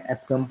 and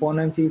app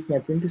components is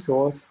mapping to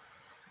source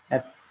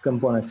app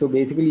components. So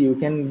basically you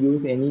can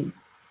use any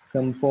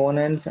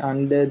components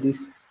under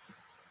this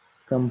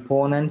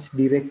components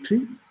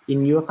directory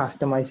in your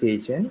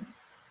customization,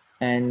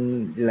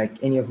 and like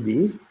any of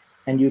these,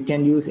 and you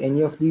can use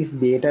any of these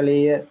data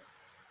layer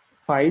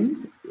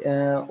files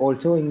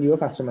also in your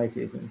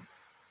customizations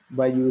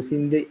by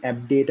using the app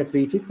data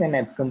prefix and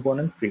app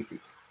component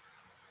prefix.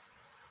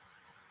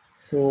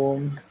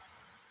 So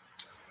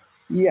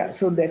yeah,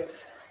 so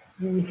that's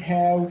we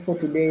have for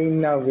today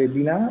in our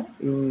webinar,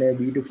 in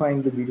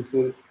Beautifying the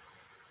Beautiful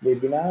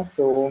webinar.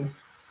 So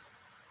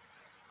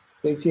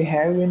if you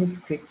have any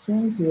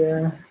questions,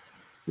 you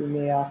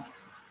may ask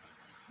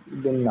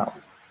them now.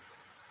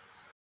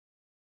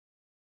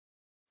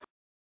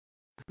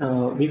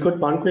 We got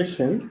one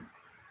question.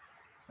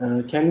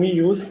 Can we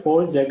use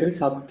all Jaggery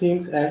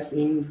subthemes as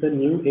in the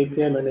new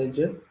API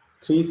Manager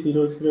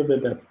 3.0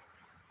 web app?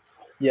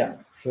 Yeah,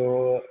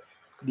 so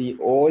the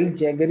all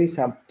Jaggery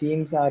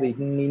subthemes are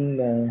written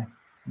in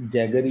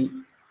Jaggery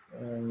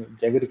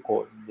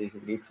code.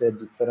 Basically, it's a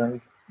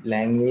different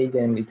language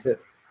and it's a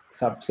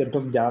subset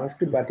of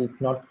JavaScript, but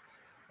it's not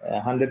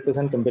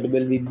 100%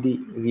 compatible with the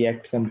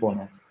React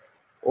components.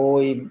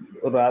 Or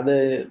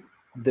rather,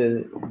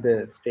 the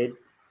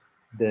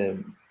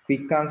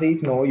quick answer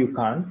is no, you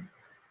can't.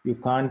 You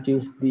can't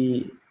use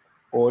the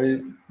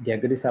old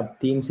Jaggery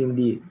subthemes in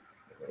the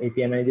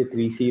API Manager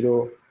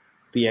 3.0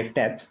 React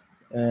apps.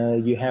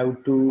 You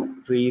have to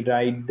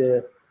rewrite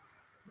the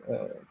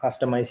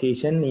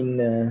customization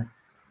in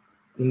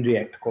in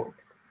React code.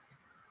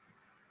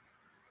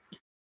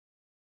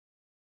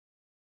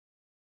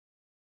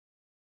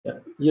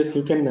 Yes,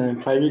 you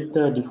can try with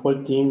the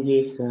default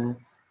theme.js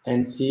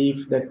and see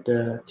if that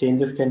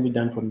changes can be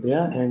done from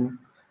there. And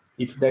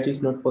if that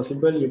is not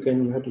possible, you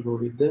have to go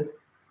with the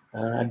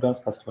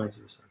advanced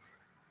customizations.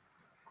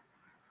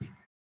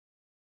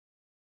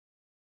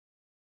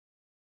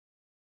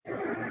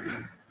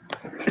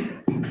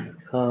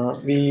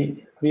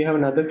 We have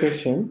another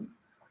question.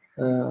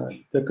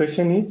 The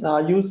question is,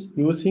 are you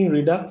using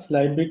Redux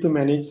library to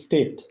manage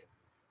state?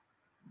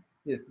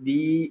 Yes,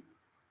 we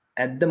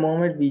at the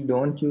moment we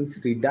don't use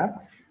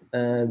Redux.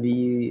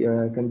 We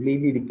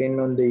completely depend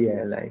on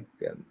the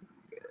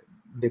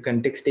the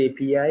context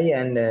API,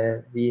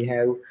 and we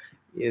have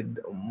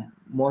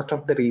most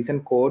of the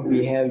recent code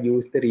we have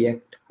used the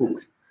React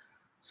hooks.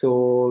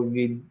 So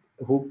with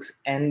hooks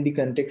and the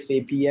context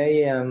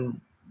API,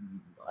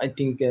 I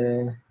think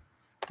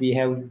we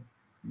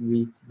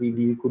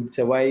could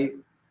survive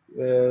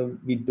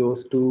with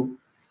those two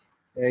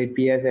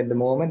APIs at the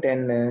moment,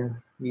 and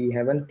we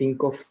haven't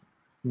think of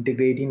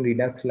integrating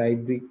Redux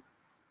library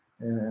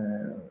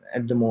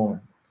at the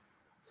moment.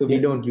 So we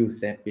don't use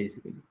that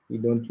basically. We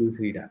don't use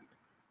Redux.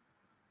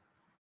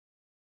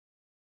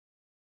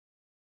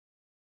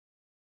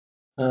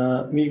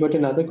 We got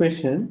another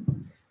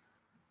question.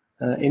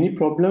 Any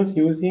problems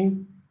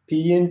using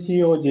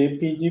PNG or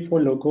JPG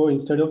for logo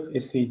instead of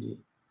SVG?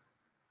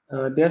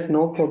 There's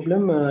no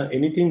problem.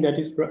 Anything that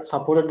is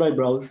supported by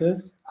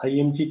browsers,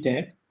 IMG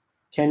tag,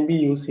 can be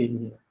used in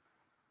here.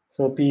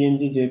 So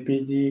PNG,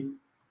 JPG,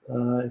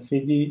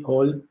 SVG,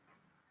 all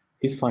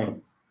is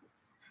fine.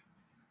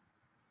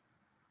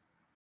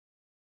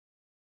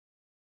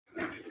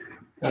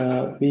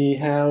 We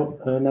have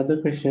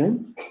another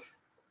question.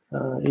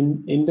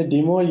 In the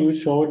demo, you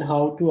showed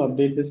how to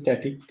update the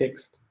static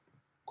text.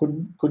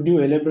 Could you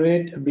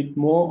elaborate a bit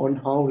more on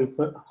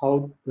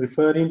how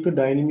referring to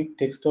dynamic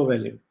text or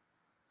value?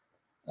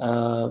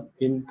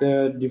 In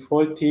the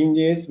default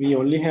theme.js, we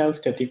only have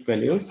static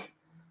values.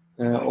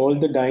 All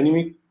the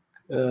dynamic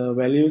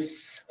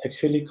values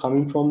actually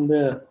coming from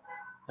the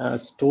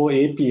store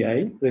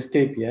API, REST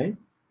API.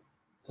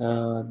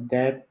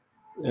 That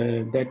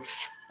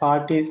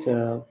part is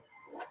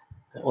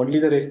only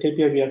the REST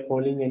API we are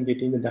calling and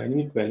getting the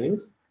dynamic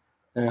values.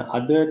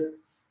 Other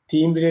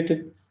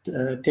theme-related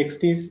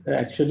text is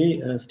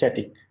actually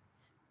static.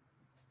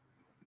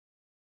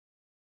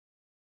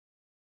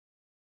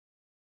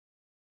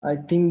 I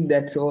think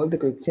that's all the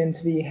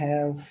questions we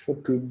have for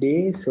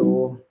today.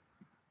 So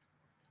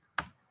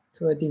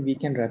I think we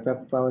can wrap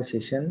up our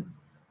session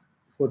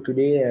for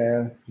today.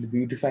 The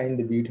Beautifying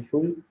the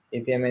Beautiful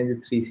API Manager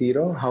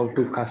 3.0, how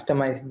to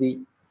customize the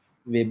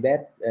web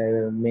app,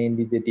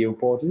 mainly the dev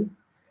portal.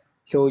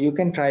 So you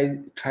can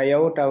try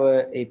out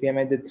our API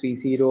Manager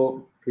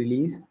 3.0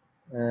 release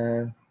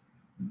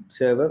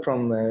server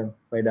from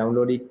by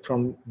downloading it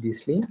from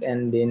this link,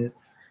 and then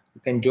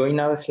you can join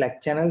our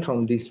Slack channel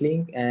from this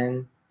link,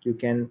 and you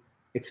can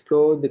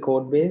explore the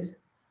code base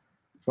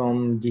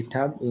from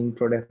GitHub in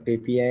product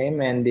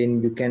APIM, and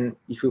then you can,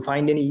 if you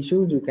find any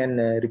issues, you can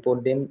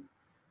report them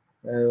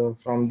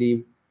from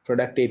the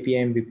product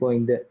APIM before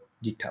in the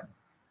GitHub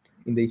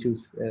in the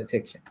issues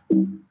section.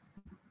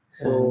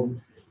 So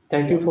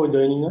thank you for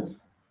joining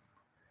us.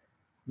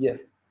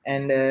 Yes,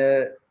 and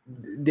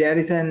there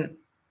is an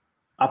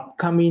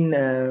upcoming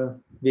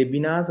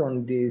webinars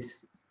on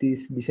this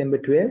December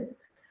 12th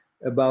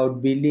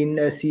about building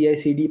a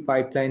CI/CD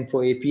pipeline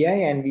for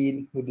API, and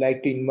we would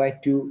like to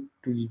invite you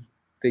to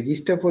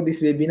register for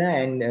this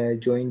webinar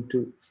and join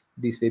to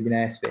this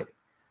webinar as well.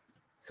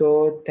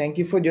 So thank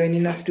you for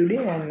joining us today,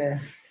 and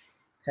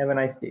have a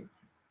nice day.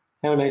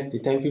 Have a nice day.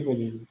 Thank you for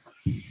joining us.